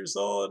 70 years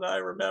old and I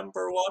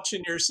remember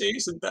watching your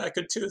season back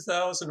in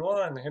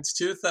 2001. It's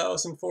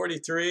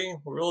 2043,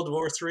 World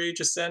War III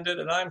just ended,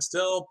 and I'm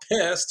still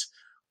pissed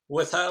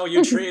with how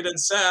you treated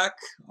Zach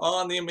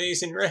on The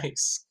Amazing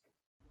Race.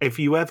 If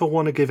you ever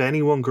want to give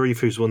anyone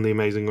grief who's won The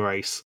Amazing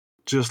Race,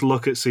 just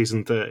look at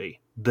season 30.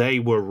 They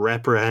were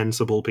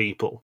reprehensible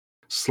people.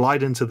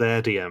 Slide into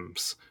their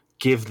DMs.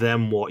 Give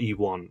them what you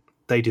want.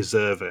 They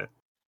deserve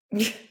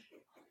it.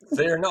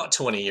 They're not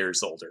 20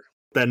 years older.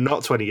 They're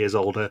not 20 years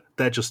older.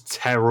 They're just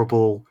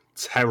terrible,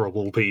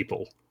 terrible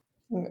people.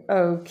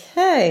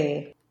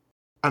 Okay.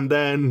 And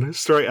then,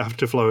 straight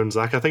after Flo and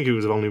Zach, I think it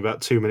was only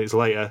about 2 minutes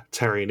later,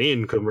 Terry and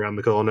Ian come around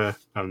the corner,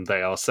 and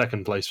they are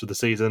second place for the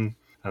season.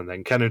 And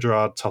then Ken and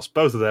Gerard toss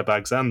both of their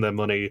bags and their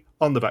money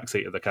on the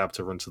backseat of the cab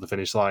to run to the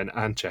finish line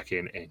and check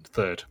in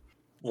third.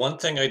 One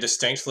thing I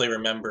distinctly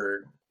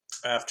remember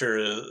after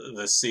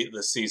the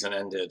season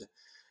ended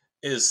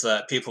is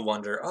that people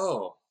wonder,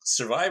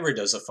 Survivor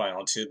does a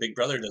final 2, Big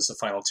Brother does a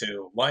final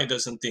 2. Why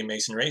doesn't The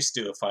Amazing Race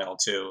do a final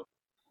 2?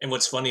 And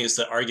what's funny is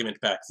the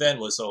argument back then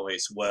was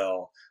always,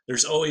 well,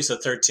 there's always a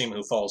third team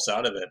who falls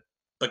out of it.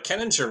 But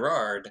Ken and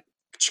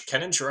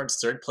Gerard's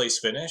third place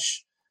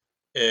finish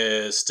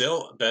is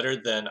still better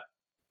than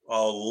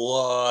a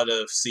lot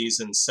of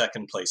season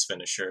second place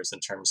finishers in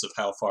terms of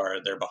how far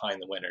they're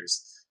behind the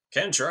winners.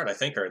 Ken and Gerard, I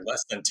think, are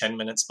less than 10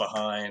 minutes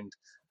behind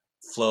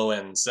Flo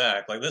and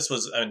Zach. Like this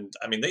was, and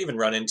I mean, they even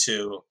run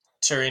into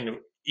Terry and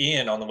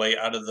Ian on the way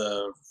out of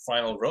the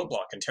final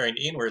roadblock, and Terry and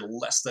Ian were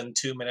less than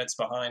 2 minutes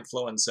behind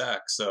Flo and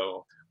Zach.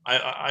 So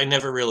I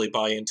never really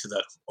buy into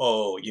that,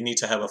 you need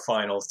to have a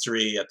final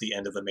 3 at the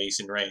end of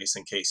Amazing Race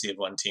in case you have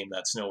one team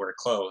that's nowhere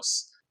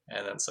close.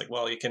 And it's like,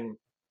 well,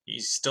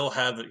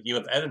 you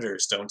have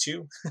editors, don't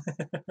you?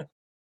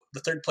 The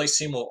third place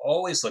team will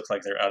always look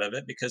like they're out of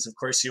it because, of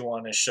course, you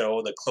want to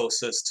show the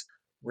closest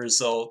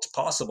result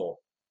possible.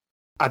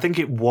 I think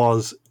it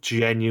was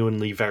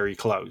genuinely very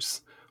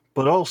close.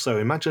 But also,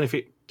 imagine if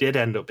it did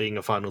end up being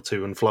a final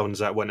 2 and Flo and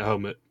Zach went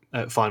home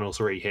at final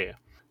 3 here.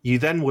 You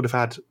then would have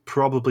had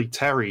probably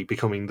Terry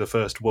becoming the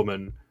first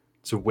woman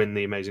to win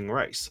The Amazing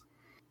Race.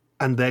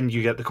 And then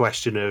you get the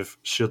question of,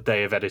 should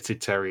they have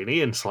edited Terry and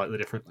Ian slightly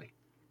differently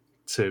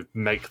to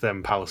make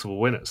them palatable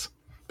winners?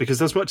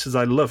 Because as much as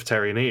I love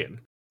Terry and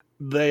Ian,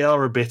 they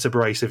are a bit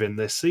abrasive in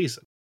this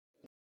season.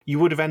 you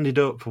would have ended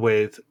up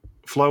with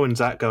Flo and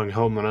Zach going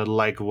home on a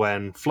leg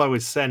when Flo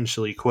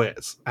essentially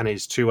quits and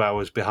is 2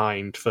 hours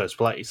behind first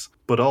place,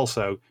 but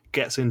also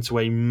gets into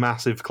a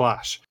massive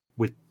clash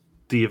with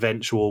the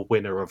eventual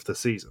winner of the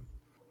season.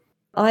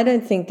 I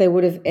don't think they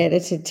would have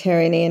edited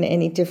Terry and Ian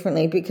any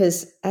differently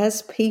because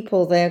as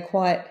people, they're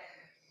quite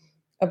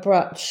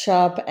abrupt,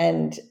 sharp,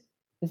 and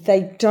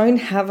they don't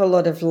have a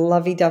lot of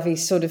lovey-dovey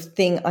sort of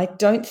thing. I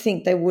don't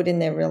think they would in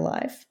their real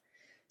life.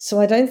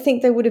 So I don't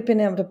think they would have been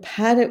able to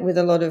pad it with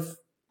a lot of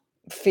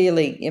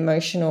feely,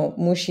 emotional,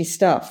 mushy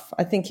stuff.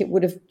 I think it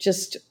would have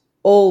just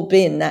all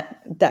been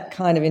that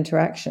kind of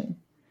interaction.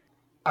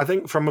 I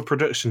think from a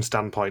production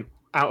standpoint,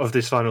 out of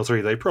this final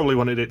three, they probably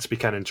wanted it to be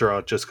Ken and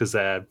Gerard just because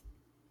they're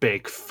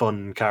big,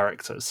 fun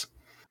characters.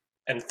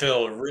 And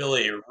Phil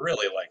really,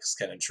 really likes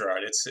Ken and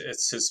Gerard.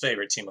 It's his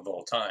favorite team of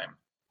all time.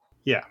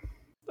 Yeah,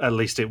 at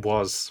least it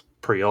was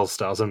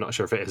pre-All-Stars. I'm not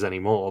sure if it is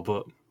anymore,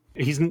 but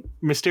he's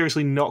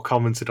mysteriously not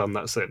commented on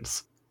that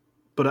since.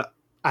 But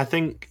I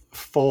think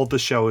for the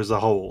show as a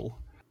whole,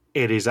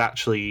 it is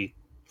actually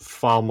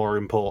far more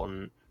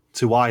important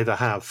to either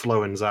have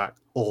Flo and Zach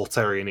or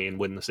Terry and Ian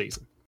win the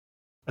season.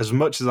 As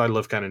much as I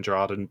love Ken and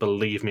Gerard, and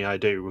believe me, I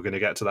do, we're going to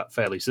get to that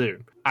fairly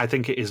soon, I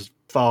think it is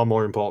far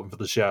more important for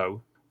the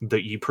show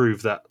that you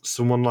prove that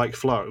someone like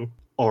Flo,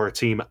 or a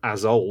team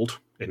as old,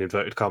 in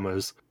inverted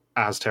commas,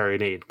 as Terry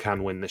and Ian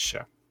can win this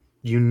show.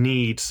 You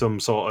need some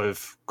sort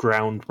of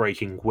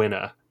groundbreaking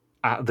winner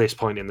at this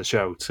point in the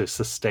show to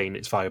sustain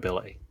its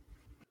viability.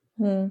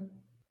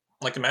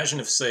 Like,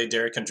 imagine if, say,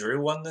 Derek and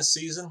Drew won this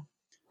season.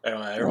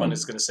 Everyone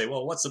is going to say,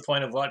 well, what's the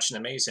point of watching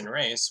Amazing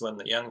Race when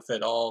the young,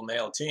 fit,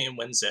 all-male team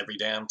wins every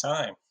damn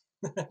time?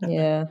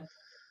 Yeah.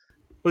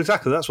 Well,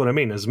 exactly, that's what I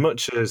mean. As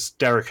much as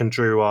Derek and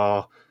Drew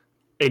are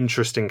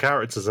interesting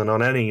characters, and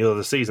on any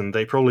other season,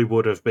 they probably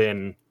would have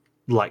been,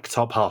 like,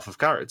 top half of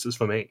characters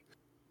for me.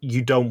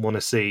 You don't want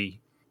to see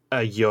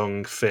a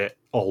young, fit,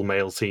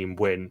 all-male team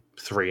win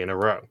 3 in a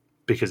row,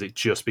 because it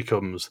just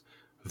becomes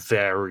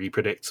very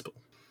predictable.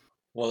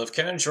 Well, if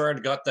Ken and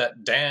Gerard got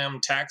that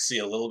damn taxi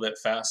a little bit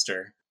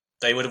faster,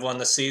 they would have won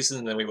the season,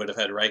 and then we would have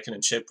had Riken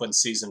and Chip win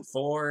season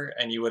 4,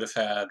 and you would have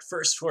had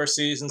first 4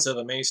 seasons of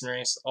Amazing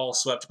Race all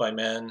swept by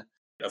men.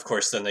 Of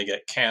course, then they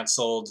get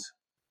canceled.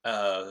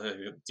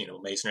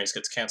 Amazing Race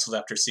gets canceled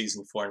after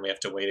season 4, and we have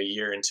to wait a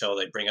year until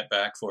they bring it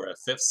back for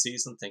a 5th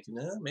season, thinking,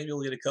 maybe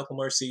we'll get a couple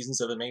more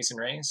seasons of Amazing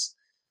Race.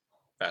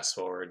 Fast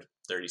forward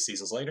 30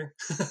 seasons later.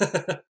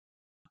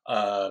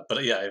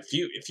 But yeah,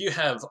 if you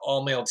have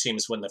all male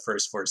teams win the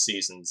first 4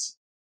 seasons,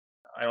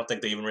 I don't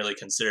think they even really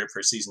consider it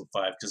for season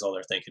 5 because all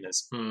they're thinking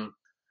is,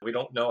 we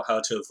don't know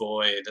how to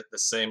avoid the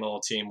same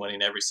old team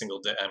winning every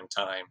single damn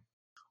time.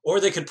 Or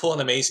they could pull an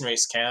Amazing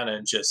Race canon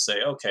and just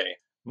say, okay,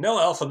 no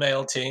alpha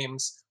male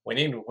teams. We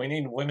need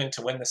women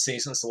to win the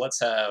season, so let's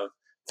have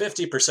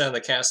 50% of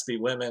the cast be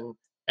women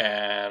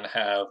and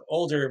have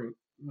older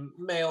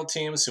male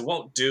teams who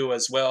won't do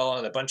as well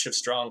and a bunch of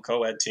strong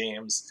co-ed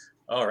teams.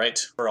 All right,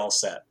 we're all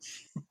set.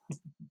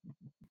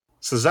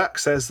 So Zach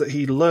says that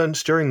he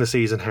learned during the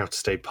season how to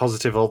stay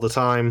positive all the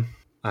time,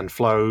 and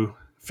Flo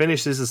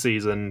finishes the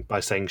season by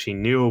saying she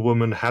knew a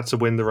woman had to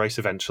win the race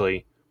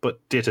eventually, but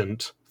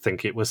didn't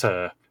think it was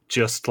her,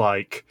 just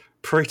like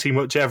pretty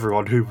much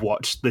everyone who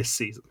watched this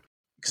season.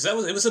 Because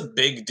it was a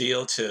big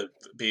deal to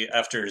be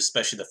after,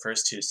 especially the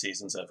first 2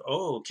 seasons of,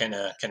 can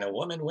a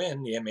woman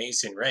win the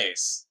Amazing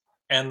Race?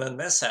 And then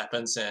this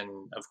happens,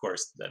 and of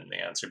course, then the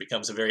answer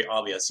becomes a very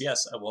obvious,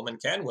 yes, a woman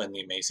can win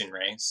the Amazing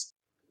Race.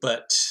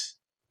 But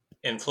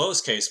in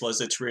Flo's case,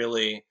 was it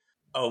really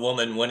a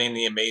woman winning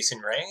the Amazing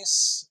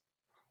Race,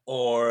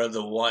 or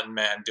the one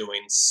man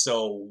doing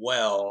so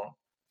well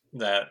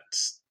that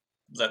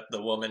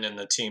the woman in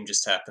the team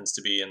just happens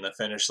to be in the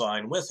finish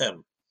line with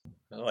him?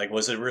 Like,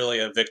 was it really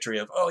a victory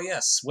of, oh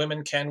yes,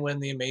 women can win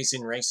the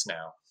Amazing Race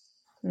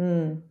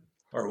now?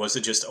 Or was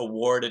it just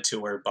awarded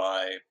to her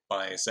by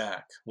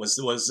Zach? Was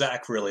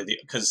Zach really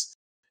because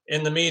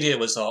in the media it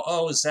was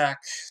all, Zach,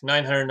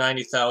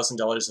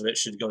 $990,000 of it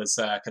should go to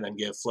Zach, and then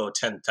give Flo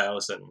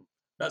 $10,000.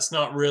 That's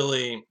not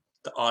really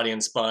the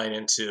audience buying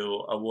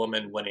into a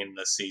woman winning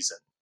the season.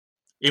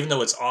 Even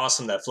though it's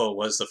awesome that Flo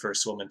was the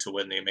first woman to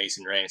win the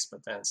Amazing Race,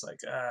 but then it's like,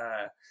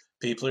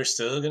 people are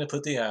still going to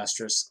put the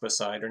asterisk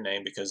beside her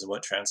name because of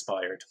what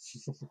transpired.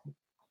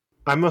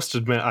 I must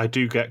admit, I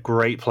do get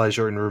great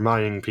pleasure in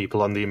reminding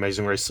people on the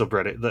Amazing Race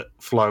subreddit that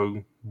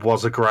Flo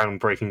was a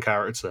groundbreaking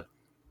character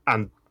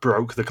and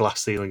broke the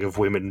glass ceiling of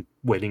women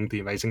winning the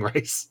Amazing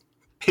Race.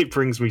 It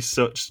brings me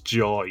such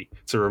joy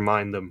to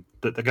remind them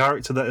that the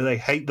character that they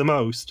hate the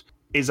most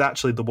is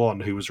actually the one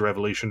who was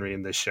revolutionary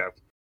in this show.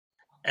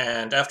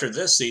 And after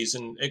this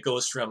season, it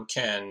goes from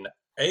can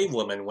a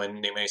woman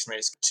win the Amazing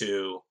Race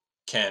to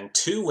can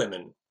 2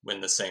 women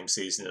win the same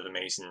season of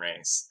Amazing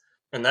Race.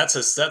 And it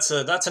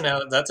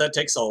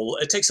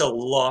takes a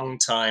long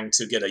time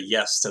to get a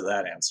yes to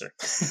that answer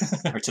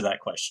or to that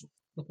question.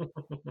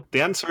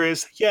 The answer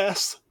is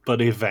yes,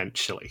 but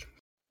eventually.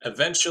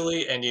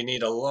 Eventually, and you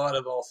need a lot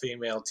of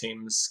all-female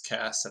teams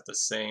cast at the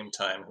same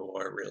time who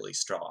are really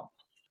strong.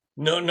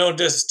 No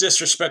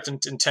disrespect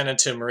intended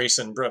to Maurice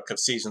and Brooke of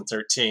season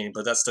 13,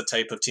 but that's the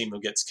type of team who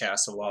gets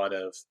cast a lot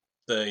of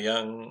the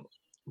young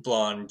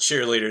blonde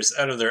cheerleaders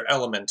out of their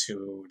element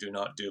who do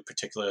not do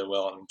particularly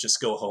well and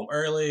just go home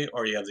early,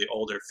 or you have the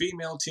older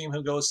female team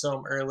who goes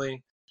home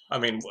early. I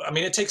mean,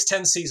 it takes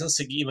 10 seasons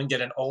to even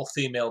get an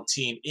all-female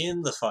team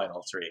in the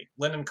final three.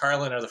 Lynn and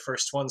Carlin are the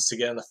first ones to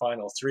get in the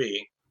final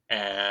three,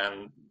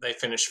 and they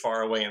finished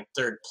far away in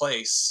third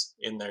place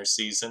in their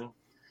season.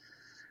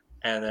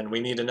 And then we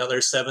need another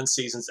 7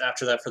 seasons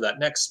after that for that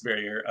next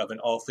barrier of an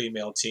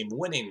all-female team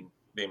winning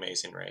the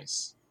Amazing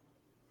Race.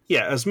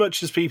 Yeah, as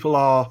much as people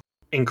are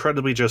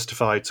incredibly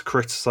justified to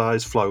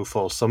criticise Flo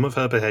for some of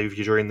her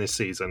behaviour during this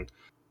season,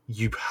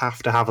 you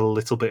have to have a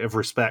little bit of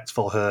respect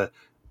for her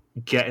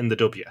getting the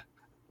W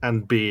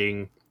and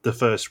being the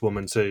first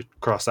woman to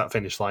cross that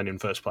finish line in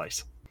first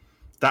place.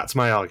 That's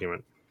my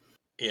argument.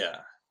 Yeah,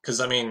 because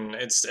look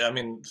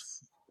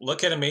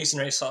at Amazing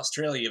Race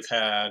Australia. You've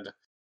had,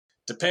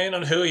 depending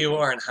on who you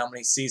are and how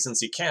many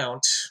seasons you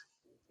count,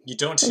 you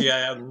don't see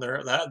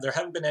there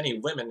haven't been any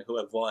women who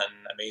have won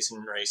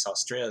Amazing Race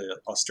Australia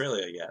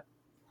yet.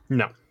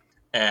 No.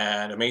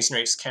 And Amazing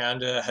Race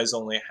Canada has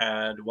only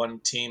had one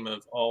team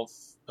of all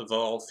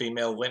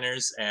female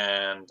winners,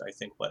 and I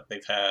think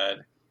they've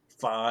had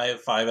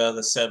five out of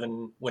the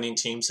 7 winning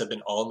teams have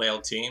been all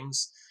male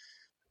teams.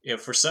 You know,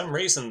 for some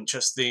reason,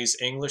 just these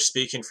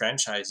English-speaking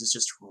franchises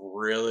just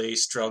really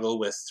struggle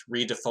with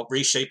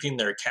reshaping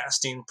their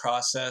casting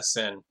process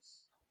and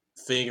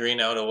figuring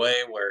out a way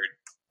where it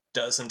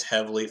doesn't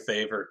heavily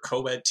favor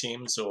co-ed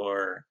teams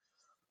or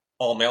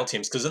all-male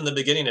teams. Because in the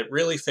beginning, it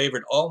really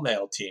favored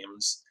all-male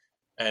teams,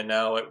 and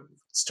now it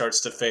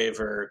starts to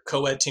favor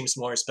co-ed teams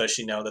more,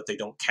 especially now that they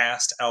don't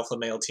cast alpha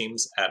male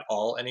teams at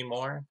all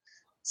anymore.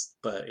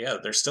 But yeah,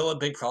 there's still a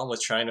big problem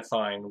with trying to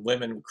find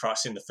women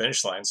crossing the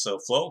finish line. So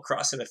Flo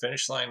crossing the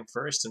finish line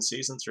first in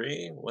season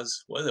 3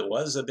 was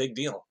a big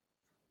deal.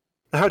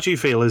 How do you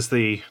feel as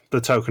the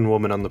token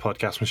woman on the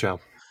podcast,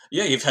 Michelle?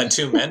 Yeah, you've had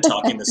 2 men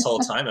talking this whole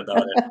time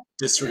about it,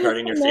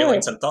 disregarding your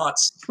feelings and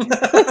thoughts. Can't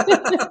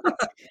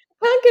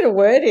get a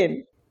word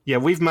in. Yeah,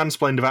 we've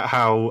mansplained about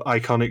how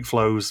iconic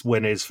Flo's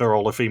win is for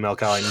all the female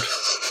kind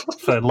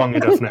for long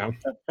enough now.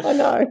 I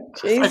know.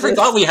 Jesus. I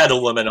forgot we had a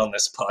woman on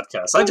this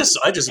podcast. I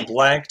just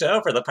blanked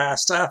out for the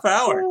past half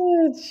hour.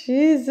 Oh,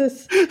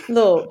 Jesus.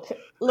 Look,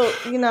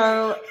 you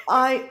know,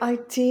 I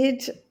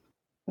did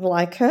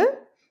like her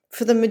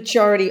for the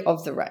majority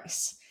of the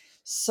race.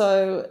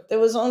 So there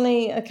was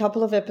only a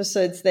couple of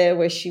episodes there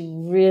where she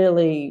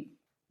really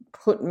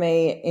put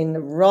me in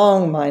the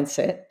wrong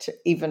mindset to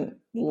even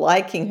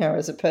liking her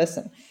as a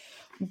person.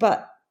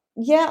 But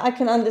yeah, I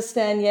can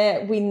understand.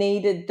 Yeah, we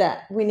needed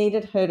that. We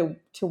needed her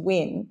to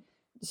win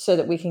so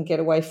that we can get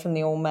away from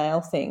the all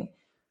male thing.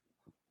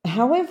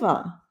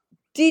 However,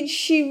 did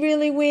she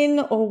really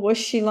win, or was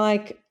she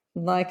like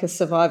a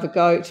survivor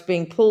goat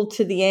being pulled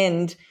to the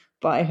end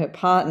by her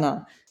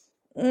partner?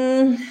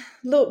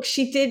 Look,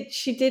 she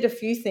did a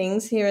few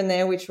things here and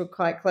there which were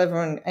quite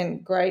clever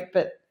and great,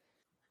 but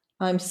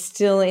I'm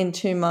still in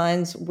 2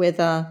 minds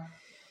whether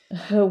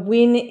her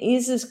win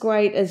is as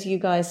great as you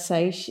guys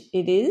say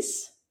it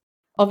is.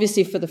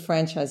 Obviously for the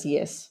franchise,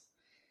 yes.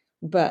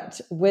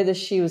 But whether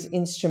she was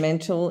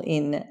instrumental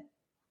in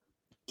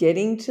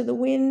getting to the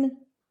win,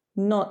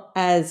 not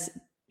as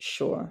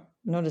sure,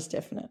 not as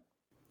definite.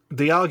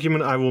 The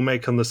argument I will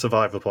make on the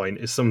survivor point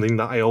is something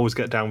that I always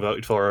get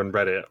downvoted for on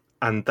Reddit,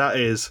 and that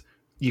is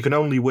you can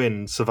only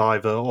win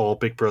Survivor or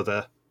Big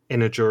Brother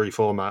in a jury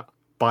format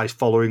by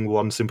following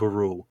one simple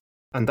rule.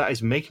 And that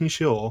is making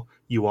sure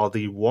you are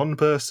the one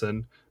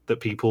person that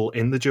people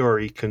in the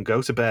jury can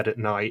go to bed at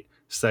night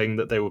saying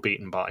that they were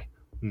beaten by.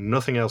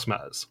 Nothing else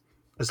matters.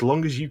 As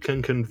long as you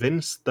can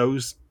convince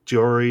those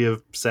jury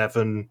of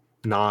 7,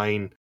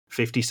 9,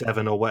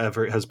 57 or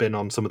whatever it has been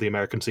on some of the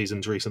American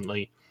seasons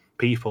recently,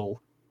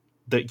 people,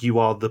 that you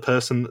are the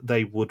person that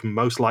they would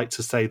most like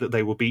to say that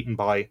they were beaten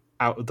by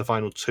out of the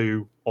final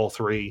 2 or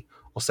 3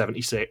 or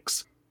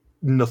 76,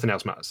 nothing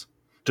else matters.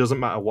 Doesn't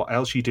matter what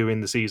else you do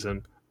in the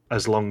season,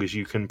 as long as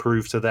you can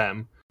prove to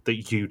them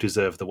that you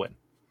deserve the win.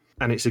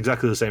 And it's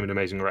exactly the same in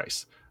Amazing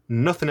Race.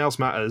 Nothing else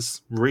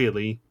matters,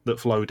 really, that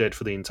Flo did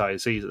for the entire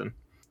season.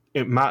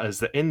 It matters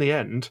that in the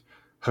end,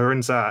 her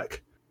and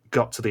Zach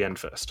got to the end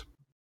first.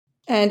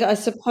 And I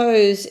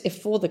suppose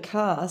if for the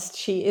cast,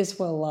 she is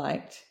well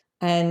liked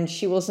and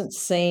she wasn't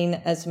seen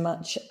as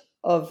much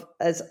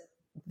as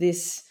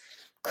this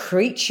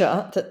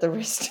creature that the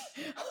rest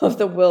of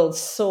the world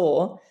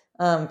saw,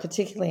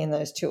 particularly in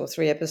those 2 or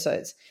 3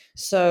 episodes.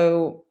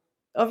 So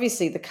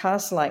obviously the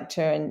cast liked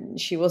her and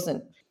she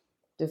wasn't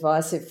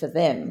divisive for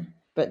them,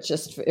 but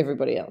just for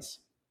everybody else.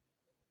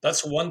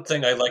 That's one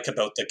thing I like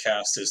about the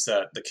cast, is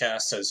that the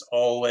cast has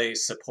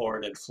always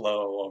supported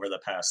Flo over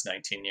the past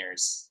 19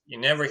 years. You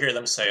never hear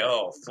them say,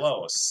 oh,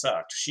 Flo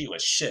sucked. She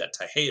was shit.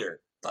 I hate her.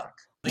 Fuck.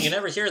 You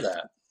never hear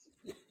that.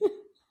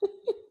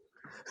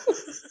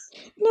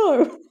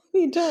 No,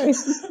 you don't.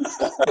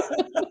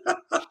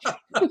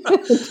 I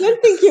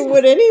don't think you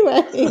would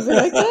anyway,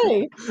 but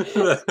okay.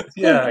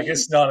 Yeah, I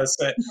guess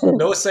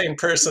no sane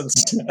person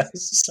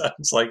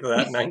sounds like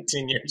that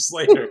 19 years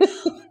later.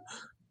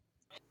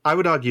 I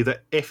would argue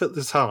that if at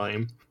the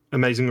time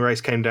Amazing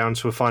Race came down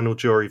to a final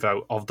jury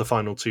vote of the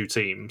final two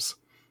teams,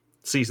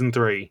 season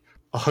 3,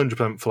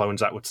 100% Flo and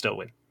Zach would still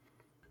win.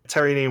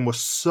 Terry and Ian were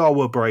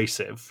so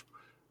abrasive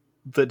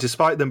that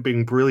despite them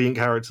being brilliant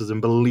characters,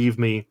 and believe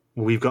me,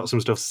 we've got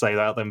some stuff to say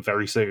about them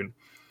very soon,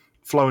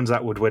 Flo and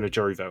Zach would win a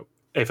jury vote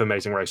if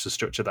Amazing Race was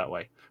structured that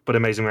way. But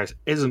Amazing Race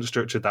isn't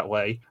structured that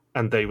way,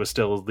 and they were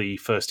still the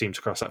first team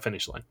to cross that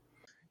finish line.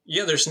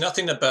 Yeah, there's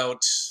nothing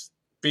about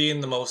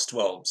being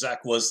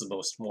Zach was the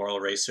most moral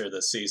racer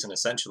this season,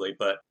 essentially,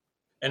 but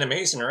an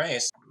Amazing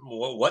Race,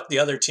 what the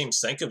other teams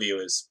think of you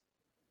is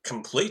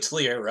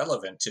completely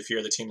irrelevant if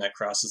you're the team that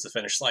crosses the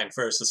finish line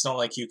first. It's not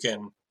like you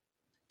can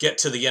get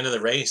to the end of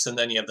the race and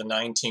then you have the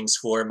 9 teams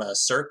form a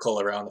circle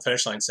around the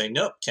finish line saying,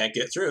 nope, can't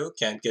get through.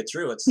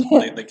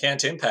 They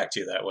can't impact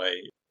you that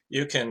way.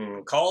 You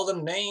can call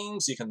them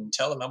names, you can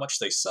tell them how much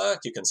they suck,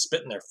 you can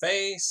spit in their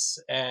face,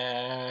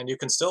 and you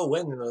can still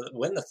win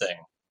the thing.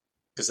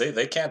 Because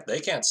they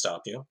can't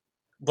stop you.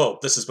 Well,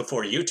 this is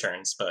before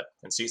U-turns, but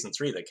in season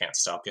 3 they can't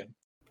stop you.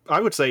 I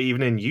would say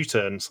even in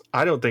U-turns,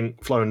 I don't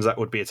think Flo and Zach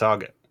would be a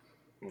target.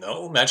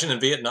 No, imagine in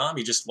Vietnam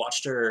you just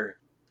watched her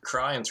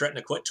cry and threaten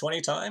to quit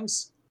 20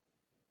 times.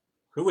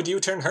 Who would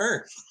U-turn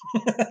her?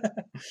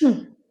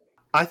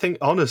 I think,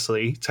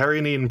 honestly, Terry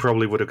and Ian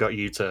probably would have got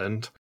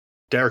U-turned.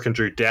 Derek and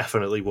Drew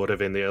definitely would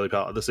have in the early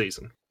part of the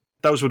season.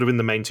 Those would have been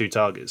the main 2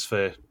 targets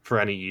for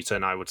any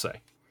U-turn, I would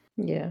say.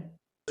 Yeah.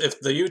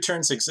 If the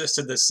U-turns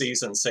existed this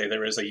season, say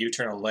there was a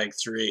U-turn on leg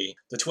 3,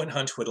 the Twin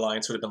Huntwood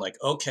Alliance would have been like,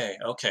 okay,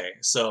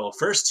 so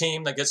first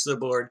team that gets to the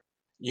board,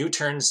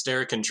 U-turns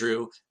Derek and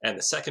Drew, and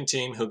the second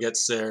team who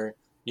gets there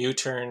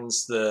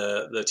U-turns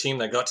the team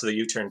that got to the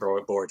U-turn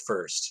board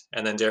first,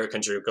 and then Derek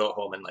and Drew go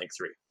home in leg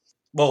 3.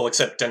 Well,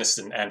 except Dennis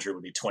and Andrew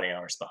would be 20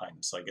 hours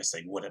behind, so I guess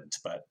they wouldn't,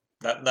 but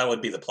that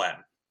would be the plan.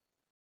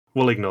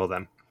 We'll ignore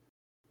them.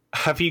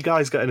 Have you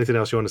guys got anything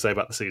else you want to say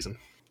about the season?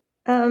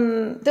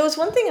 There was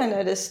one thing I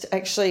noticed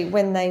actually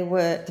when they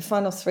were the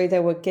final 3. They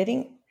were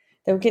getting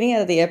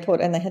out of the airport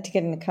and they had to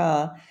get in the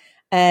car,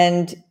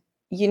 and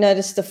you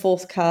noticed the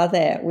 4th car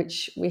there,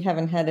 which we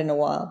haven't had in a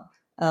while.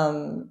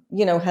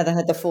 You know how they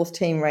had the 4th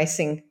team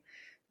racing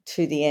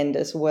to the end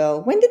as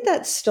well. When did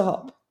that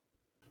stop?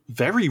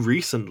 Very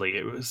recently.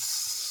 It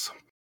was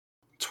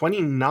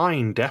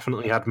 29.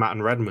 Definitely had Matt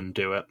and Redmond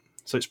do it,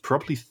 so it's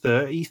probably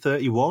 30,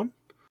 31.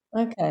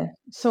 Okay,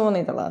 so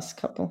only the last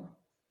couple.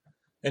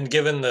 And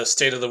given the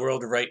state of the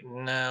world right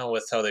now,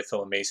 with how they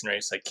film Amazing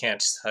Race, I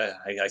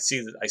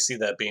see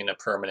that being a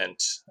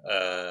permanent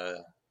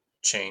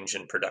change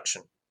in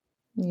production.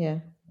 Yeah.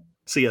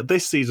 So yeah,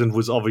 this season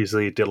was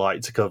obviously a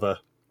delight to cover.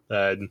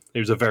 It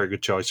was a very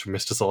good choice from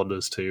Mr.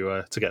 Saunders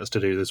to get us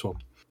to do this one.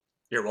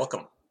 You're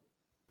welcome.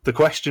 The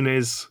question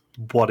is,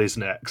 what is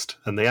next?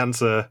 And the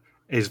answer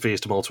is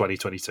Fiesta Mall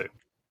 2022.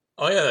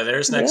 Oh yeah,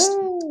 there's next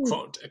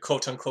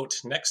quote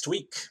unquote next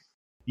week.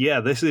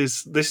 Yeah, this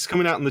is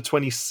coming out on the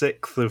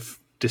 26th of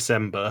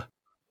December,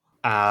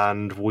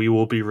 and we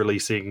will be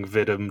releasing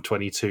Vidum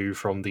 22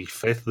 from the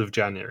 5th of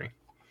January.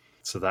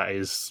 So that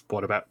is,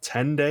 about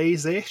 10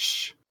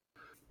 days-ish?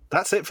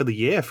 That's it for the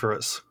year for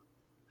us.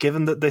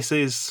 Given that this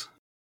is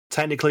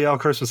technically our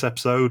Christmas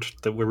episode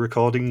that we're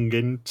recording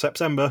in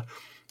September,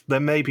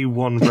 there may be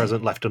one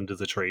present left under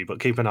the tree,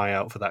 but keep an eye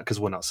out for that because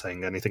we're not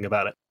saying anything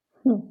about it.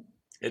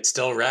 It's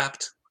still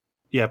wrapped?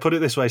 Yeah, put it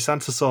this way,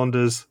 Santa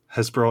Saunders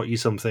has brought you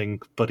something,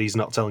 but he's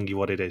not telling you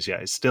what it is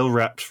yet. It's still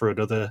wrapped for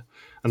another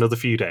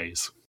few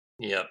days.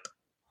 Yep.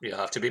 You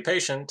have to be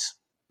patient.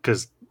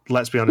 Because,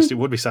 let's be honest, it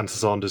would be Santa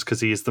Saunders,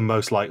 because he is the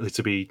most likely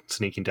to be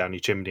sneaking down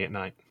your chimney at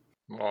night.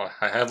 Well,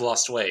 I have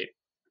lost weight.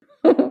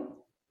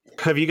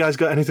 Have you guys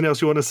got anything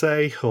else you want to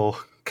say, or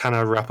can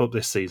I wrap up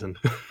this season?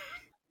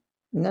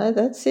 No,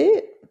 that's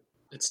it.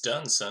 It's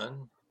done,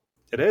 son.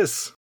 It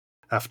is.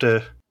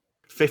 After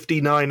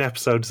 59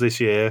 episodes this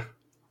year,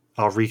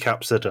 our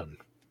recaps are done.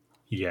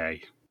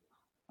 Yay.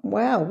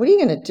 Wow, what are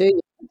you going to do?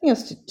 Nothing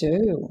else to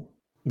do.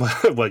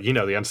 Well, you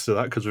know the answer to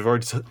that because we've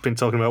already been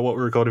talking about what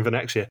we're recording for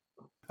next year.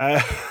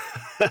 Yeah.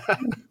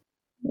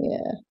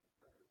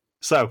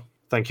 So,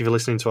 thank you for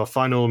listening to our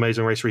final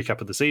Amazing Race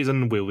recap of the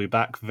season. We'll be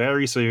back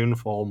very soon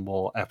for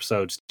more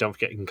episodes. Don't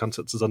forget you can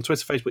contact us on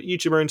Twitter, Facebook,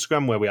 YouTube, or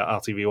Instagram, where we are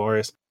RTV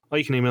Warriors. Or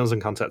you can email us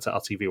and contact at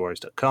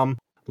rtvwarriors.com.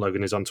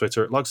 Logan is on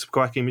Twitter at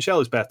Logsubquacky, Michelle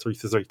is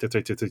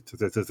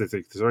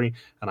Beth333,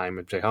 and I'm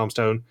MJ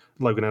Harmstone.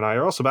 Logan and I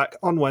are also back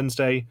on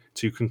Wednesday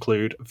to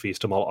conclude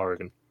Fiesta Mall,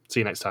 Oregon.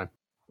 See you next time.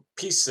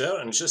 Peace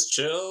out and just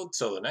chill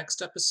till the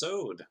next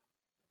episode.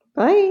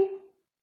 Bye.